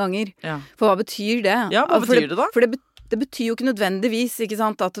utrolig mange ganger. Ja. For hva betyr det? Ja, hva betyr det da? For det betyr jo ikke nødvendigvis, ikke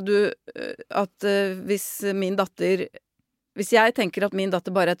sant, at hvis min datter, hvis jeg tenker at min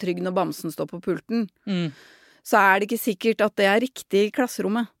datter bare trygg når bamsen står på pulten, så det ikke sikkert at det riktig i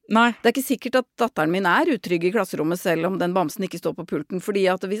klasserommet. Nei. Det ikke sikkert at datteren min utrygg i klasserommet selv om den bamsen ikke står på pulten, fordi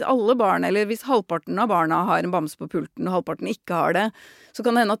at hvis alle barn, eller hvis halvparten av barna har en bamse på pulten, og halvparten ikke har det, så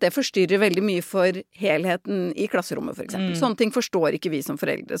kan det hende at det forstyrrer veldig mye for helheten i klasserommet, for eksempel. Sånne ting forstår ikke vi som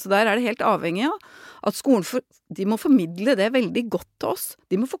foreldre, så der det helt avhengig av at skolen, de må formidle det veldig godt til oss.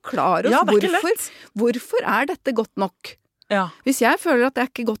 De må forklare oss hvorfor dette godt nok. Ja. Hvis jeg føler at det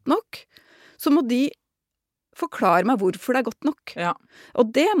ikke godt nok, så må de forklare meg hvorfor det godt nok. Ja. Og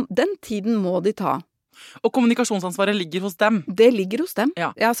den tiden må de ta. Og kommunikasjonsansvaret ligger hos dem? Det ligger hos dem.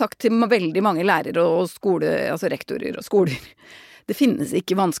 Ja. Jeg har sagt til veldig mange lærere og altså rektorer og skoler, det finnes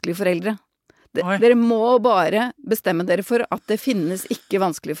ikke vanskelige foreldre. Dere må bare bestemme dere for at det finnes ikke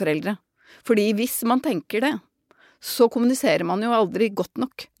vanskelige foreldre. Fordi hvis man tenker det, så kommuniserer man jo aldri godt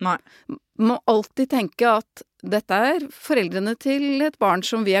nok. Nei. Man må alltid tenke at dette foreldrene til et barn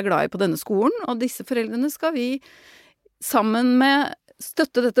som vi glad i på denne skolen, og disse foreldrene skal vi sammen med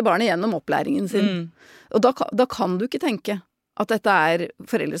støtte dette barnet gjennom opplæringen sin. Og da kan du ikke tenke at dette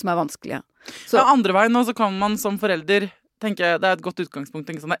foreldre som vanskelige. Så andre veien nå, så kan man som forelder tenker jeg, det et godt utgangspunkt.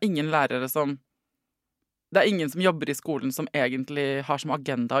 Det ingen lærere som Det ingen som jobber i skolen som egentlig har som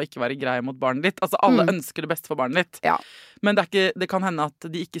agenda å ikke være grei mot barnet ditt. Altså, alle ønsker det beste for barnet ditt. Ja. Men det kan hende at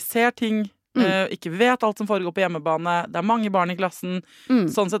de ikke ser ting, ikke vet alt som foregår på hjemmebane. Det mange barn i klassen.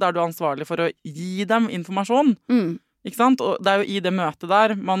 Sånn sett du ansvarlig for å gi dem informasjon. Ikke sant? Og det jo i det møtet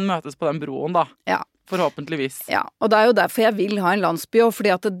der man møtes på den broen, da. Ja. Forhåpentligvis. Ja, og det jo derfor jeg vil ha en landsby også,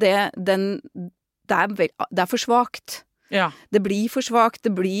 fordi at det for svagt. Ja. Det blir for svagt,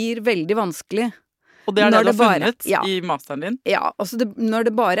 det blir veldig vanskelig. Og det det du har funnet i masteren din? Ja, altså når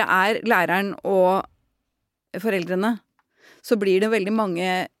det bare læreren og foreldrene, så blir det veldig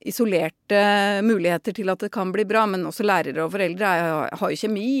mange isolerte muligheter til at det kan bli bra, men også lærere og foreldre har jo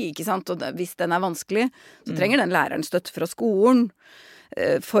kjemi, ikke sant? Og hvis den vanskelig, så trenger den læreren støtte fra skolen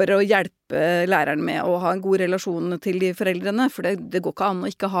for å hjelpe læreren med å ha en god relasjon til de foreldrene, for det går ikke an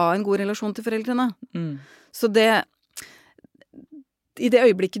å ikke ha en god relasjon til foreldrene. Så i det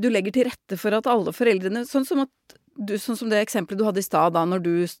øyeblikket du legger til rette for at alle foreldrene, sånn som det eksempelet du hadde i stad da, når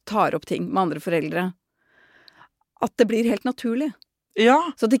du tar opp ting med andre foreldre, at det blir helt naturlig. Ja.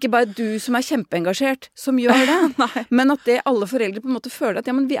 Så at det ikke bare du som kjempeengasjert som gjør det, men at alle foreldre på en måte føler at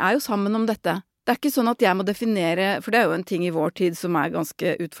ja, men vi jo sammen om dette. Det ikke sånn at jeg må definere, for det jo en ting i vår tid som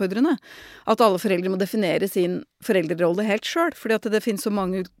ganske utfordrende, at alle foreldre må definere sin foreldrerolle helt selv, fordi at det finnes så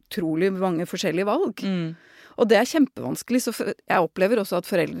utrolig mange forskjellige valg. Og det kjempevanskelig, så jeg opplever også at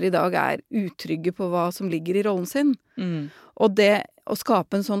foreldre i dag utrygge på hva som ligger i rollen sin. Og det å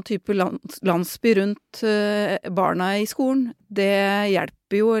skape en sånn type landsby rundt barna i skolen, det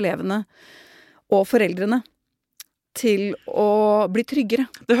hjelper jo elevene og foreldrene til å bli tryggere.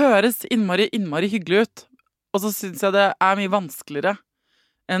 Det høres innmari hyggelig ut, og så synes jeg det mye vanskeligere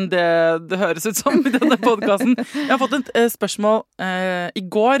enn det høres ut som i denne podcasten. Jeg har fått et spørsmål. I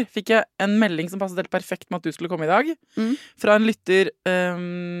går fikk jeg en melding som passet helt perfekt med at du skulle komme i dag, fra en lytter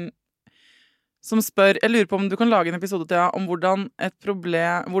som spør, jeg lurer på om du kan lage en episode til om hvordan et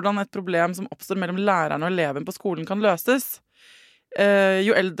problem som oppstår mellom læreren og eleven på skolen kan løses.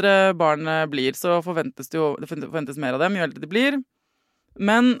 Jo eldre barnet blir, så forventes mer av dem, jo eldre de blir.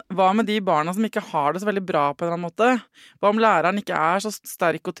 Men hva med de barna som ikke har det så veldig bra på en eller annen måte? Hva om læreren ikke så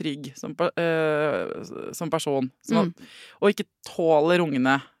sterk og trygg som person, og ikke tåler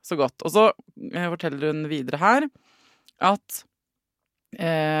ungene så godt? Og så forteller hun videre her at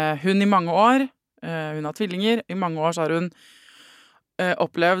hun i mange år, hun har tvillinger, i mange år så har hun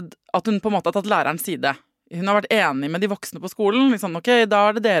opplevd at hun på en måte har tatt lærerens side. Hun har vært enig med de voksne på skolen, liksom, ok, da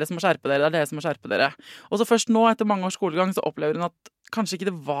det dere som må skjerpe dere, det dere som må skjerpe dere. Og så først nå, etter mange års skolegang, så opplever hun at kanskje ikke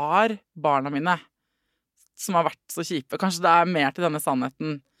det var barna mine som har vært så kjipe. Kanskje det mer til denne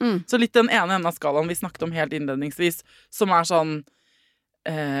sannheten. Så litt den ene enden av skalaen vi snakket om helt innledningsvis, som sånn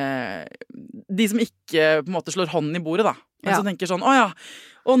de som ikke på en måte slår hånden i bordet, da. Men så tenker sånn,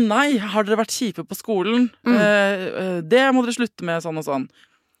 å nei, har dere vært kjipe på skolen? Det må dere slutte med, sånn og sånn.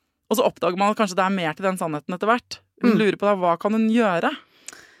 Og så oppdager man at kanskje det mer til den sannheten etter hvert. Hun lurer på hva kan hun gjøre?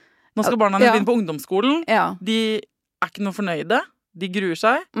 Nå skal barna begynne på ungdomsskolen. De ikke noe fornøyde. De gruer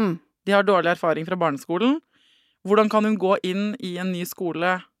seg. De har dårlig erfaring fra barneskolen. Hvordan kan hun gå inn i en ny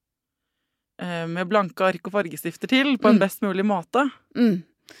skole med blanke ark og fargestifter til på en best mulig måte?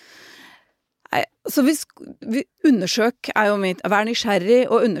 Nei, så vi undersøk jo mitt. Vær nysgjerrig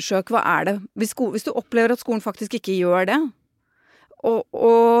og undersøk hva det. Hvis du opplever at skolen faktisk ikke gjør det,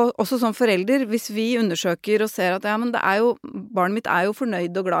 og også som forelder, hvis vi undersøker og ser at ja, men barnet mitt jo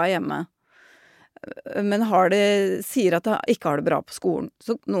fornøyd og glad hjemme, men sier at det ikke har det bra på skolen.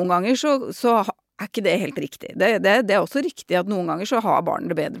 Så noen ganger så ikke det helt riktig. Det også riktig at noen ganger så har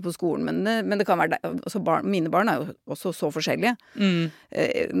barnet det bedre på skolen, men det kan være altså mine barn jo også så forskjellige.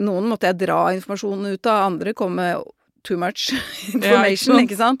 Noen måtte jeg dra informasjonen ut av, andre kom med too much information,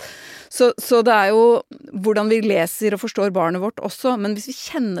 ikke sant? Så det jo hvordan vi leser og forstår barnet vårt også, men hvis vi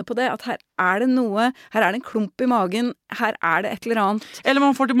kjenner på det, at her det noe, her det en klump i magen, her det et eller annet. Eller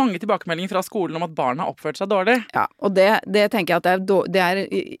man får mange tilbakemeldinger fra skolen om at barna har oppført seg dårlig. Ja, og det tenker jeg at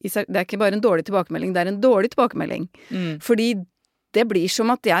det ikke bare en dårlig tilbakemelding, det en dårlig tilbakemelding. Fordi det blir som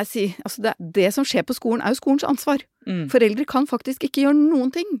at jeg sier, altså det som skjer på skolen jo skolens ansvar. Foreldre kan faktisk ikke gjøre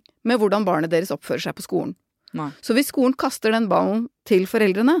noen ting med hvordan barnet deres oppfører seg på skolen. Nei. Så hvis skolen kaster den ballen til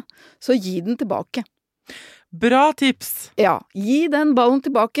foreldrene, så gi den tilbake. Bra tips! Ja, gi den ballen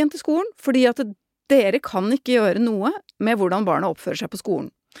tilbake igjen til skolen, fordi at dere kan ikke gjøre noe med hvordan barna oppfører seg på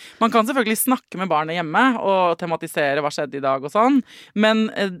skolen. Man kan selvfølgelig snakke med barnet hjemme og tematisere hva skjedde i dag og sånn, men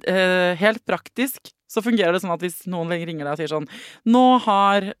helt praktisk så fungerer det sånn at hvis noen ringer deg og sier sånn nå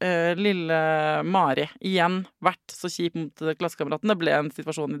har lille Mari igjen vært så kjip mot klassekameraten, det ble en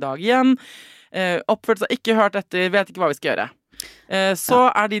situasjon i dag igjen, oppført seg, ikke hørt etter, vet ikke hva vi skal gjøre. Så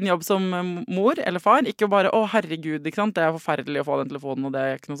er din jobb som mor eller far ikke bare, å herregud, ikke sant? Det er forferdelig å få den telefonen, og det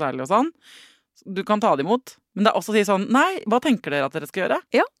er ikke noe særlig og sånn. Du kan ta det imot, men det er også å si sånn, nei, hva tenker dere at dere skal gjøre?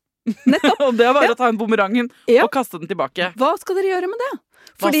 Ja, nettopp. Og det er bare å ta en bumerangen og kaste den tilbake. Hva skal dere gjøre med det?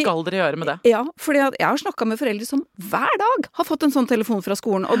 Hva skal dere gjøre med det? Ja, fordi jeg har snakket med foreldre som hver dag har fått en sånn telefon fra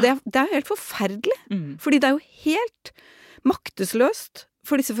skolen, og det er helt forferdelig. Fordi det er jo helt maktesløst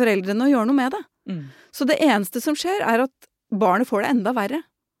for disse foreldrene å gjøre noe med det. Så det eneste som skjer er at barnet får det enda verre.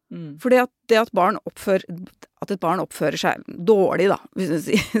 Fordi at det at et barn oppfører seg dårlig, da, hvis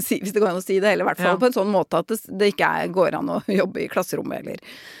det går an å si det, eller i hvert fall på en sånn måte at det ikke går an å jobbe i klasserommet, eller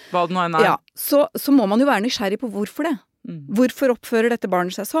hva det nå enn er. Ja, så må man jo være nysgjerrig på hvorfor det. Hvorfor oppfører dette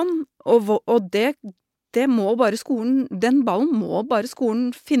barnet seg sånn? Og det må bare skolen, den ballen må bare skolen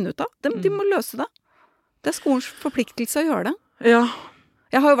finne ut av. De må løse det. Det er skolens forpliktelse å gjøre det. Ja.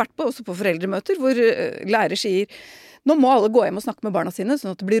 Jeg har jo vært også på foreldremøter hvor lærer sier nå må alle gå hjem og snakke med barna sine,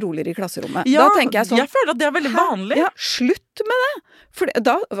 sånn at det blir roligere i klasserommet. Ja, da tenker jeg sånn, jeg føler at det er veldig vanlig. Ja, slutt med det! For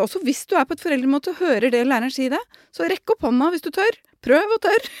da, også hvis du er på et foreldremøte og hører det læreren sier det, så rekk opp hånda hvis du tør. Prøv og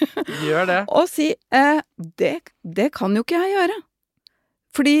tør. Gjør det. Og si, det kan jo ikke jeg gjøre.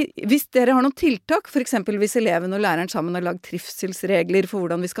 Fordi hvis dere har noen tiltak, for eksempel hvis eleven og læreren sammen har lagd trivselsregler for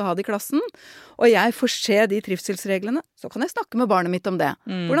hvordan vi skal ha det i klassen, og jeg får se de trivselsreglene, så kan jeg snakke med barnet mitt om det.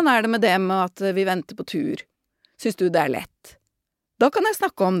 Hvordan er det med det med at vi venter på tur? Syns du det er lett? Da kan jeg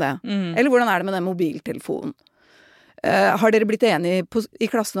snakke om det. Eller hvordan er det med den mobiltelefonen? Har dere blitt enige i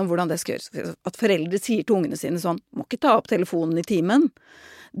klassen om hvordan det skal gjøres? At foreldre sier til ungene sine sånn, må ikke ta opp telefonen i timen.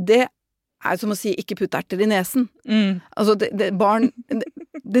 Det er som å si, ikke putt erter i nesen. Altså, barn,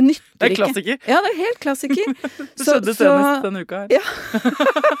 det nytter ikke. Det er klassiker. Ja, det er helt klassiker. Det skjedde senest denne uka her. Ja.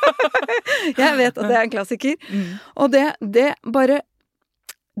 Jeg vet at det er en klassiker. Og det bare,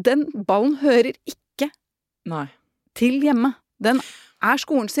 den ballen hører ikke til hjemme. Den er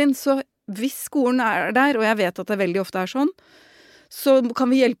skolen sin, så hvis skolen er der, og jeg vet at det veldig ofte er sånn, så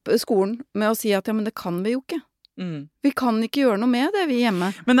kan vi hjelpe skolen med å si at ja, men det kan vi jo ikke. Vi kan ikke gjøre noe med det, vi hjemme.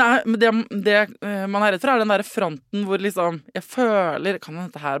 Men det man er redd for er den der fronten hvor liksom, jeg føler, kan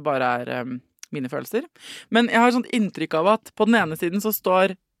dette her bare er mine følelser, men jeg har sånt inntrykk av at på den ene siden så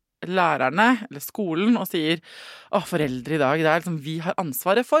står lærerne, eller skolen, og sier foreldre i dag, det er liksom, vi har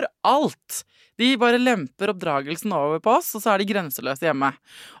ansvaret for alt. De bare lemper oppdragelsen over på oss, og så er de grenseløse hjemme.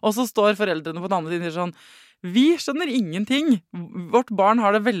 Og så står foreldrene på den andre siden og sier sånn, vi skjønner ingenting. Vårt barn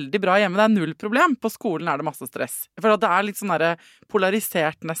har det veldig bra hjemme, det er null problem. På skolen er det masse stress. For det er litt sånn der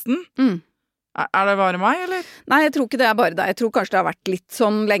polarisert nesten. Er det bare meg, eller? Nei, jeg tror ikke det er bare deg. Jeg tror kanskje det har vært litt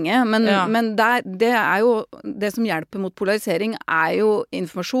sånn lenge. Men det er jo det som hjelper mot polarisering, er jo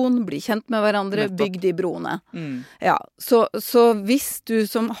informasjon, bli kjent med hverandre, bygg de broene. Ja, så hvis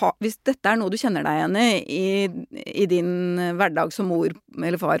dette er noe du kjenner deg igjen i din hverdag som mor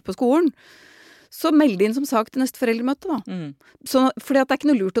eller far på skolen, så meld inn som sak til neste foreldremøte, da. Fordi at det er ikke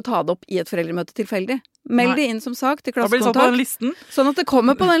noe lurt å ta det opp i et foreldremøte tilfeldig. Meld det inn som sak til klassekontakt. Sånn at det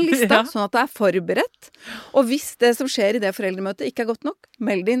kommer på den lista, sånn at det er forberedt. Og hvis det som skjer i det foreldremøtet ikke er godt nok,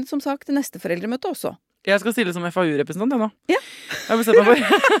 meld det inn som sak til neste foreldremøte også. Jeg skal stille som FAU-representant, jeg nå. Ja. Jeg bestemmer meg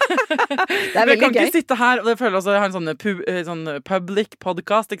for. Det er veldig gøy. Jeg kan ikke sitte her, og jeg føler også jeg har en sånn public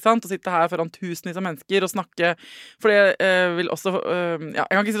podcast, ikke sant? Og sitte her foran tusenvis av mennesker og snakke, for jeg vil også, jeg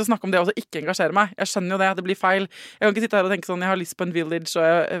kan ikke sitte og snakke om det og så ikke engasjere meg. Jeg skjønner jo det, at det blir feil. Jeg kan ikke sitte her og tenke sånn, jeg har lyst på en village, og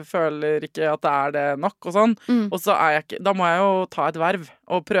jeg føler ikke at det er det nok, og sånn. Og så da må jeg jo ta et verv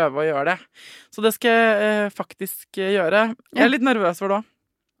og prøve å gjøre det. Så det skal jeg faktisk gjøre. Jeg er litt nervøs for det.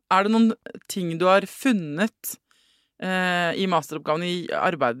 Er det noen ting du har funnet i masteroppgaven, i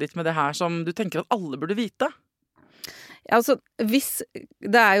arbeidet ditt med det her, som du tenker at alle burde vite? Ja, altså,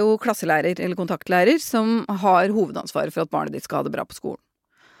 det er jo klasselærer eller kontaktlærer som har hovedansvaret for at barnet ditt skal ha det bra på skolen.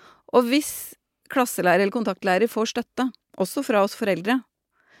 Og hvis klasselærer eller kontaktlærer får støtte, også fra oss foreldre,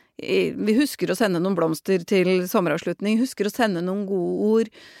 vi husker å sende noen blomster til sommeravslutning, husker å sende noen gode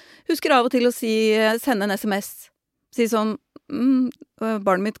ord, husker av og til å sende en SMS, si sånn,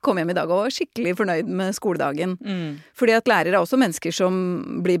 barnet mitt kom hjem i dag og var skikkelig fornøyd med skoledagen. Fordi at lærere er også mennesker som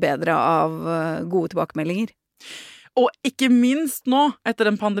blir bedre av gode tilbakemeldinger. Og ikke minst nå, etter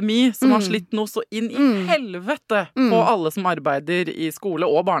en pandemi som har slitt noe så inn i helvete på alle som arbeider i skole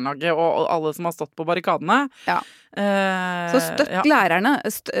og barnehage, og alle som har stått på barrikadene. Ja. Så støtt lærerne.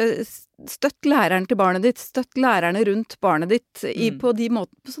 Støtt læreren til barnet ditt. Støtt lærerne rundt barnet ditt på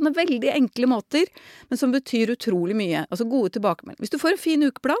sånne veldig enkle måter, men som betyr utrolig mye. Altså gode tilbakemeldinger. Hvis du får en fin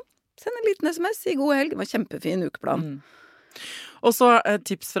ukeplan, send en liten SMS, si god helg. Det var en kjempefin ukeplan. Og så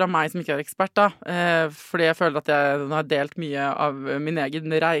tips fra meg som ikke er ekspert da, fordi jeg føler at jeg har delt mye av min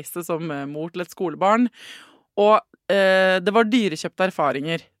egen reise som mor til et skolebarn. Og det var dyrekjøpte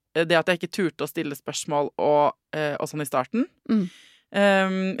erfaringer, det at jeg ikke turte å stille spørsmål og sånn i starten.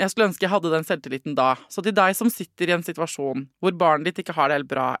 Jeg skulle ønske jeg hadde den selvtilliten da. Så til deg som sitter i en situasjon hvor barnet ditt ikke har det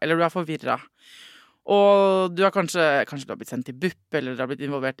helt bra, eller du er forvirret, og du har kanskje du har blitt sendt til BUP, eller du har blitt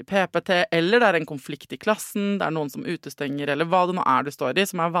involvert i PPT, eller det er en konflikt i klassen, det er noen som utestenger, eller hva det nå er du står i,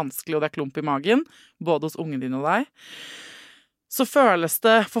 som er vanskelig, og det er klump i magen, både hos ungen din og deg, så føles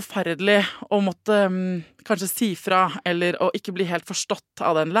det forferdelig å måtte kanskje si fra, eller å ikke bli helt forstått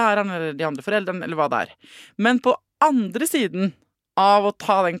av den læreren, eller de andre foreldrene, eller hva det er. Men på andre siden av å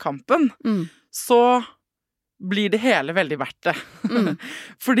ta den kampen, så blir det hele veldig verdt det.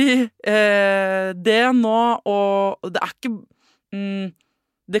 Fordi det nå, og det er ikke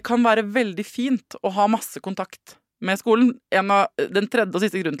det kan være veldig fint å ha masse kontakt med skolen. Den tredje og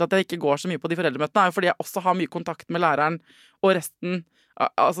siste grunnen til at jeg ikke går så mye på de foreldremøtene er jo fordi jeg også har mye kontakt med læreren og resten,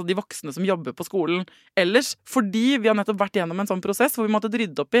 altså de voksne som jobber på skolen ellers, fordi vi har nettopp vært gjennom en sånn prosess hvor vi måtte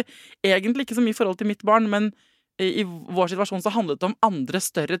rydde opp i egentlig ikke så mye i forhold til mitt barn, men i vår situasjon så handlet det om andre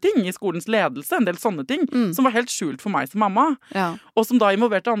større ting i skolens ledelse, en del sånne ting som var helt skjult for meg som mamma, og som da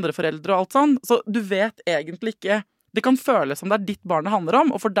involverte andre foreldre og alt sånn, så du vet egentlig ikke, det kan føles som det er ditt barn det handler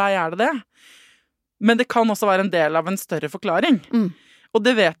om, og for deg er det det, men det kan også være en del av en større forklaring, og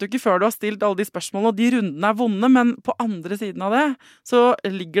det vet du ikke før du har stilt alle de spørsmålene, og de rundene er vonde, men på andre siden av det så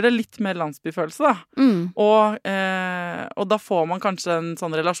ligger det litt mer landsbyfølelse da, og da får man kanskje en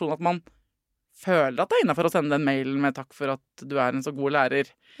sånn relasjon at man føler at det er innenfor å sende den mailen med takk for at du er en så god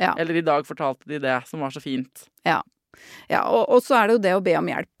lærer. Ja. Eller i dag fortalte de det som var så fint. Ja, og så er det jo det å be om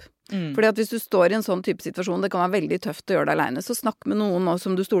hjelp. Fordi at hvis du står i en sånn type situasjon, det kan være veldig tøft å gjøre det alene, så snakk med noen nå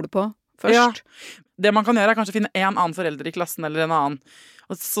som du stoler på først. Ja. Det man kan gjøre er kanskje finne en annen forelder i klassen eller en annen.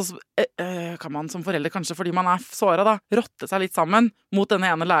 Og så kan man som forelder kanskje, fordi man er såret da, rotte seg litt sammen mot denne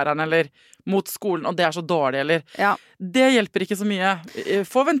ene læreren eller mot skolen, og det er så dårlig, eller det hjelper ikke så mye.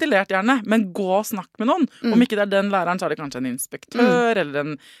 Få ventilert gjerne, men gå og snakk med noen. Om ikke det er den læreren, så er det kanskje en inspektør,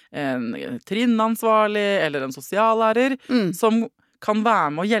 eller en trinnansvarlig, eller en sosiallærer, som kan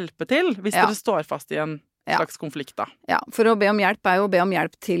være med å hjelpe til, hvis dere står fast i en slags konflikt da. Ja, for å be om hjelp er jo å be om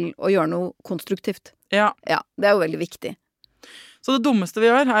hjelp til å gjøre noe konstruktivt. Ja, det er jo veldig viktig. Så det dummeste vi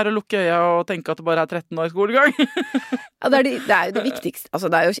gjør er å lukke øya og tenke at det bare er 13 år skolegang. Ja, det er jo det viktigste. Altså,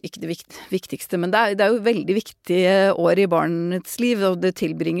 det er jo ikke det viktigste, men det er jo veldig viktige år i barnets liv, og det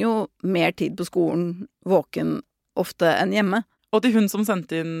tilbringer jo mer tid på skolen våken ofte enn hjemme. Og til hun som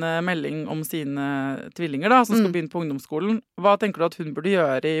sendte inn melding om sine tvillinger da, som skal begynne på ungdomsskolen, hva tenker du at hun burde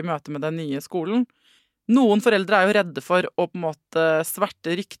gjøre i møte med den nye skolen? Noen foreldre er jo redde for å på en måte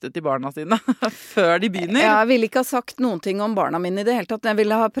sverte ryktet til barna sine før de begynner. Jeg ville ikke ha sagt noen ting om barna mine i det hele tatt. Jeg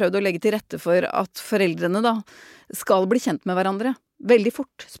ville ha prøvd å legge til rette for at foreldrene da skal bli kjent med hverandre. Veldig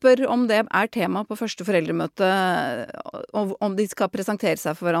fort. Spør om det er tema på første foreldremøte, om de skal presentere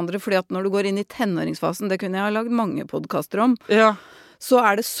seg for hverandre. Fordi at når du går inn i tenåringsfasen, det kunne jeg ha lagd mange podcaster om, så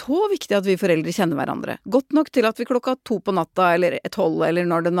er det så viktig at vi foreldre kjenner hverandre. Godt nok til at vi 2 på natta, eller 12, eller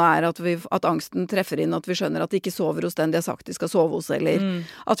når det nå er at angsten treffer inn, at vi skjønner at de ikke sover hos den de har sagt de skal sove hos, eller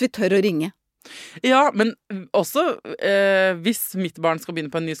at vi tør å ringe. Ja, men også hvis mitt barn skal begynne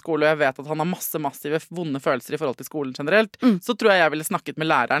på en ny skole, og jeg vet at han har massive vonde følelser i forhold til skolen generelt, så tror jeg ville snakket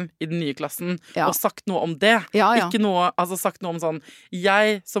med læreren i den nye klassen, og sagt noe om det. Ikke noe, altså sagt noe om sånn,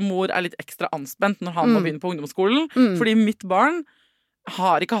 jeg som mor er litt ekstra anspent når han må begynne på ungdomsskolen, fordi mitt barn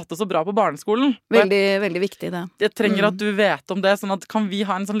har ikke hatt det så bra på barneskolen. Veldig viktig det. Jeg trenger at du vet om det, sånn at kan vi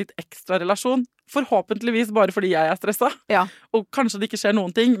ha en sånn litt ekstra relasjon? Forhåpentligvis bare fordi jeg er stresset. Og kanskje det ikke skjer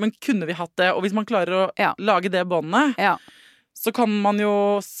noen ting, men kunne vi hatt det? Og hvis man klarer å lage det båndet, så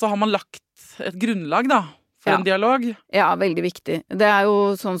har man lagt et grunnlag da, for en dialog. Ja, veldig viktig. Det er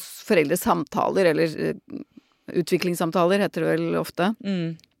jo sånn foreldresamtaler, eller utviklingssamtaler heter det vel ofte.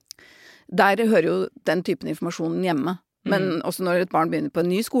 Der hører jo den typen informasjon hjemme. Men også når et barn begynner på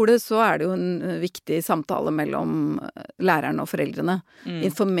en ny skole, så er det jo en viktig samtale mellom læreren og foreldrene.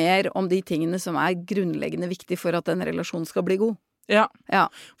 Informer om de tingene som er grunnleggende viktig for at den relasjonen skal bli god. Ja.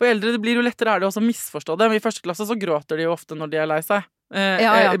 For eldre det blir jo lettere er det også å misforstå det. I første klasse så gråter de jo ofte når de er lei seg.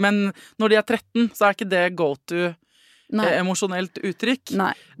 Men når de er 13, så er ikke det go to emosjonelt uttrykk.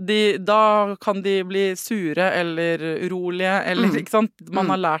 Nei. Da kan de bli sure eller urolige, eller ikke sant? Man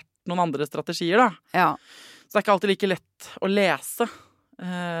har lært noen andre strategier, da. Ja. Så det er ikke alltid like lett å lese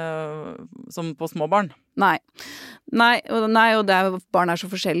som på små barn. Nei, og barn så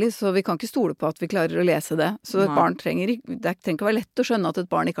forskjellige, så vi kan ikke stole på at vi klarer å lese det. Så et barn trenger ikke være lett å skjønne at et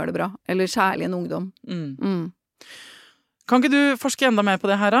barn ikke har det bra. Eller særlig en ungdom. Kan ikke du forske enda mer på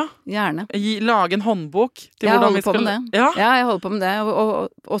det her, da? Gjerne. Lage en håndbok til hvordan vi skal... Ja, jeg holder på med det.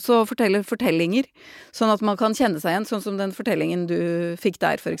 Og også fortelle fortellinger, sånn at man kan kjenne seg igjen, sånn som den fortellingen du fikk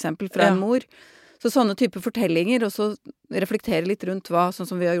der, for eksempel, fra en mor. Så sånne type fortellinger, og så reflektere litt rundt sånn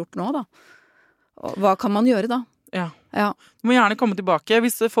som vi har gjort nå, da. Og hva kan man gjøre da? Ja. Du må gjerne komme tilbake.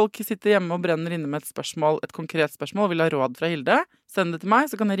 Hvis folk sitter hjemme og brenner inne med et spørsmål, et konkret spørsmål, og vil ha råd fra Hilde, send det til meg,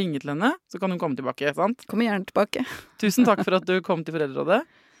 så kan jeg ringe til henne, så kan hun komme tilbake, sant? Kommer gjerne tilbake. Tusen takk for at du kom til Foreldrerådet.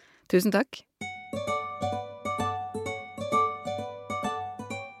 Tusen takk.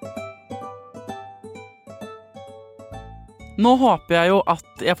 Nå håper jeg jo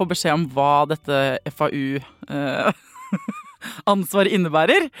at jeg får beskjed om hva dette FAU ansvaret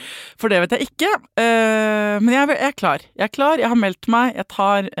innebærer, for det vet jeg ikke. Men jeg er klar. Jeg har meldt meg, jeg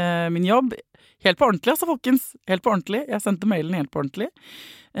tar min jobb helt på ordentlig, altså folkens. Helt på ordentlig. Jeg sendte mailen helt på ordentlig.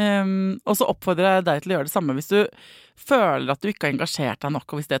 Og så oppfordrer jeg deg til å gjøre det samme hvis du føler at du ikke har engasjert deg nok,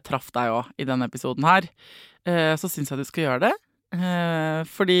 og hvis det traff deg også i denne episoden her, så synes jeg du skal gjøre det.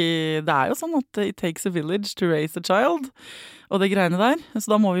 Fordi det er jo sånn at it takes a village to raise a child, og det greiene der, så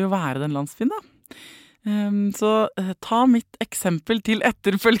da må vi jo være den landsbyen da. Så ta mitt eksempel til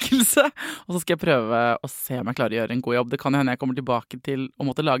etterfølgelse, og så skal jeg prøve å se om jeg klarer å gjøre en god jobb. Det kan jo hende jeg kommer tilbake til å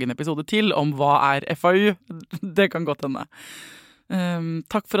måtte lage en episode til om hva er FAU. Det kan godt hende.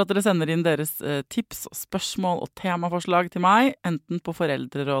 Takk for at dere sender inn deres tips og spørsmål og temaforslag til meg, enten på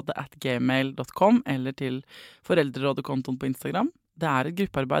foreldrerådet@gmail.com eller til Foreldrerådet-kontoen på Instagram. Det er et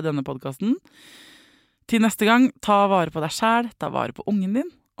gruppearbeid, denne podcasten. Til neste gang, ta vare på deg selv, ta vare på ungen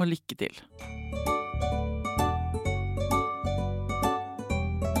din, og lykke til.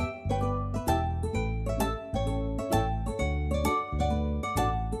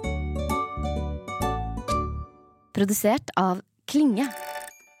 Produsert av Klinge.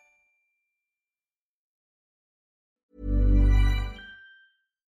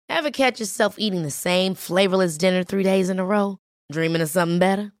 Ever catch yourself eating the same flavorless dinner 3 days in a row? Dreaming of something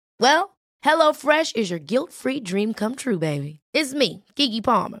better? Well, HelloFresh is your guilt-free dream come true, baby. It's me, Keke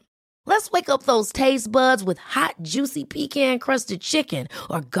Palmer. Let's wake up those taste buds with hot, juicy pecan-crusted chicken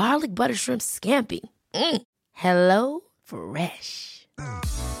or garlic butter shrimp scampi. HelloFresh.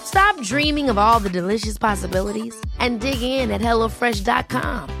 Stop dreaming of all the delicious possibilities and dig in at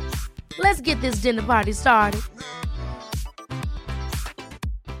HelloFresh.com. Let's get this dinner party started.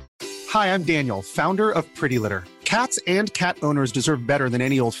 Hi, I'm Daniel, founder of Pretty Litter. Cats and cat owners deserve better than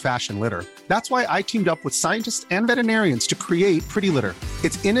any old-fashioned litter. That's why I teamed up with scientists and veterinarians to create Pretty Litter.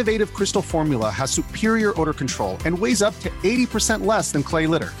 Its innovative crystal formula has superior odor control and weighs up to 80% less than clay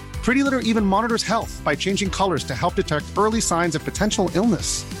litter. Pretty Litter even monitors health by changing colors to help detect early signs of potential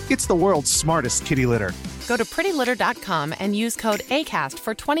illness. It's the world's smartest kitty litter. Go to prettylitter.com and use code ACAST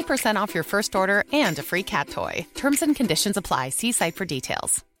for 20% off your first order and a free cat toy. Terms and conditions apply. See site for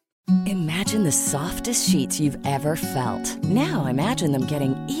details. Imagine the softest sheets you've ever felt. Now imagine them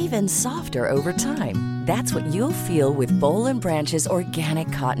getting even softer over time. That's what you'll feel with Boll & Branch's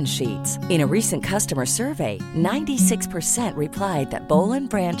organic cotton sheets. In a recent customer survey, 96% replied that Boll &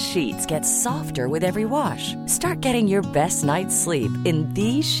 Branch sheets get softer with every wash. Start getting your best night's sleep in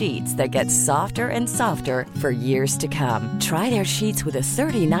these sheets that get softer and softer for years to come. Try their sheets with a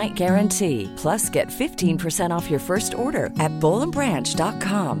 30-night guarantee. Plus, get 15% off your first order at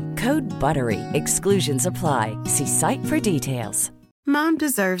bollandbranch.com. Code BUTTERY. Exclusions apply. See site for details. Mom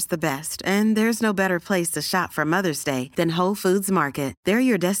deserves the best, and there's no better place to shop for Mother's Day than Whole Foods Market. They're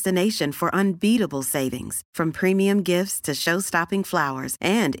your destination for unbeatable savings, from premium gifts to show-stopping flowers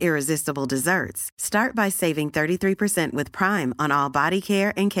and irresistible desserts. Start by saving 33% with Prime on all body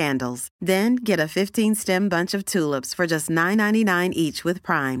care and candles. Then get a 15-stem bunch of tulips for just $9.99 each with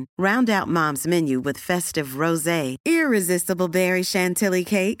Prime. Round out Mom's menu with festive rosé, irresistible berry chantilly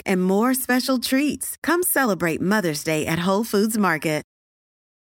cake, and more special treats. Come celebrate Mother's Day at Whole Foods Market.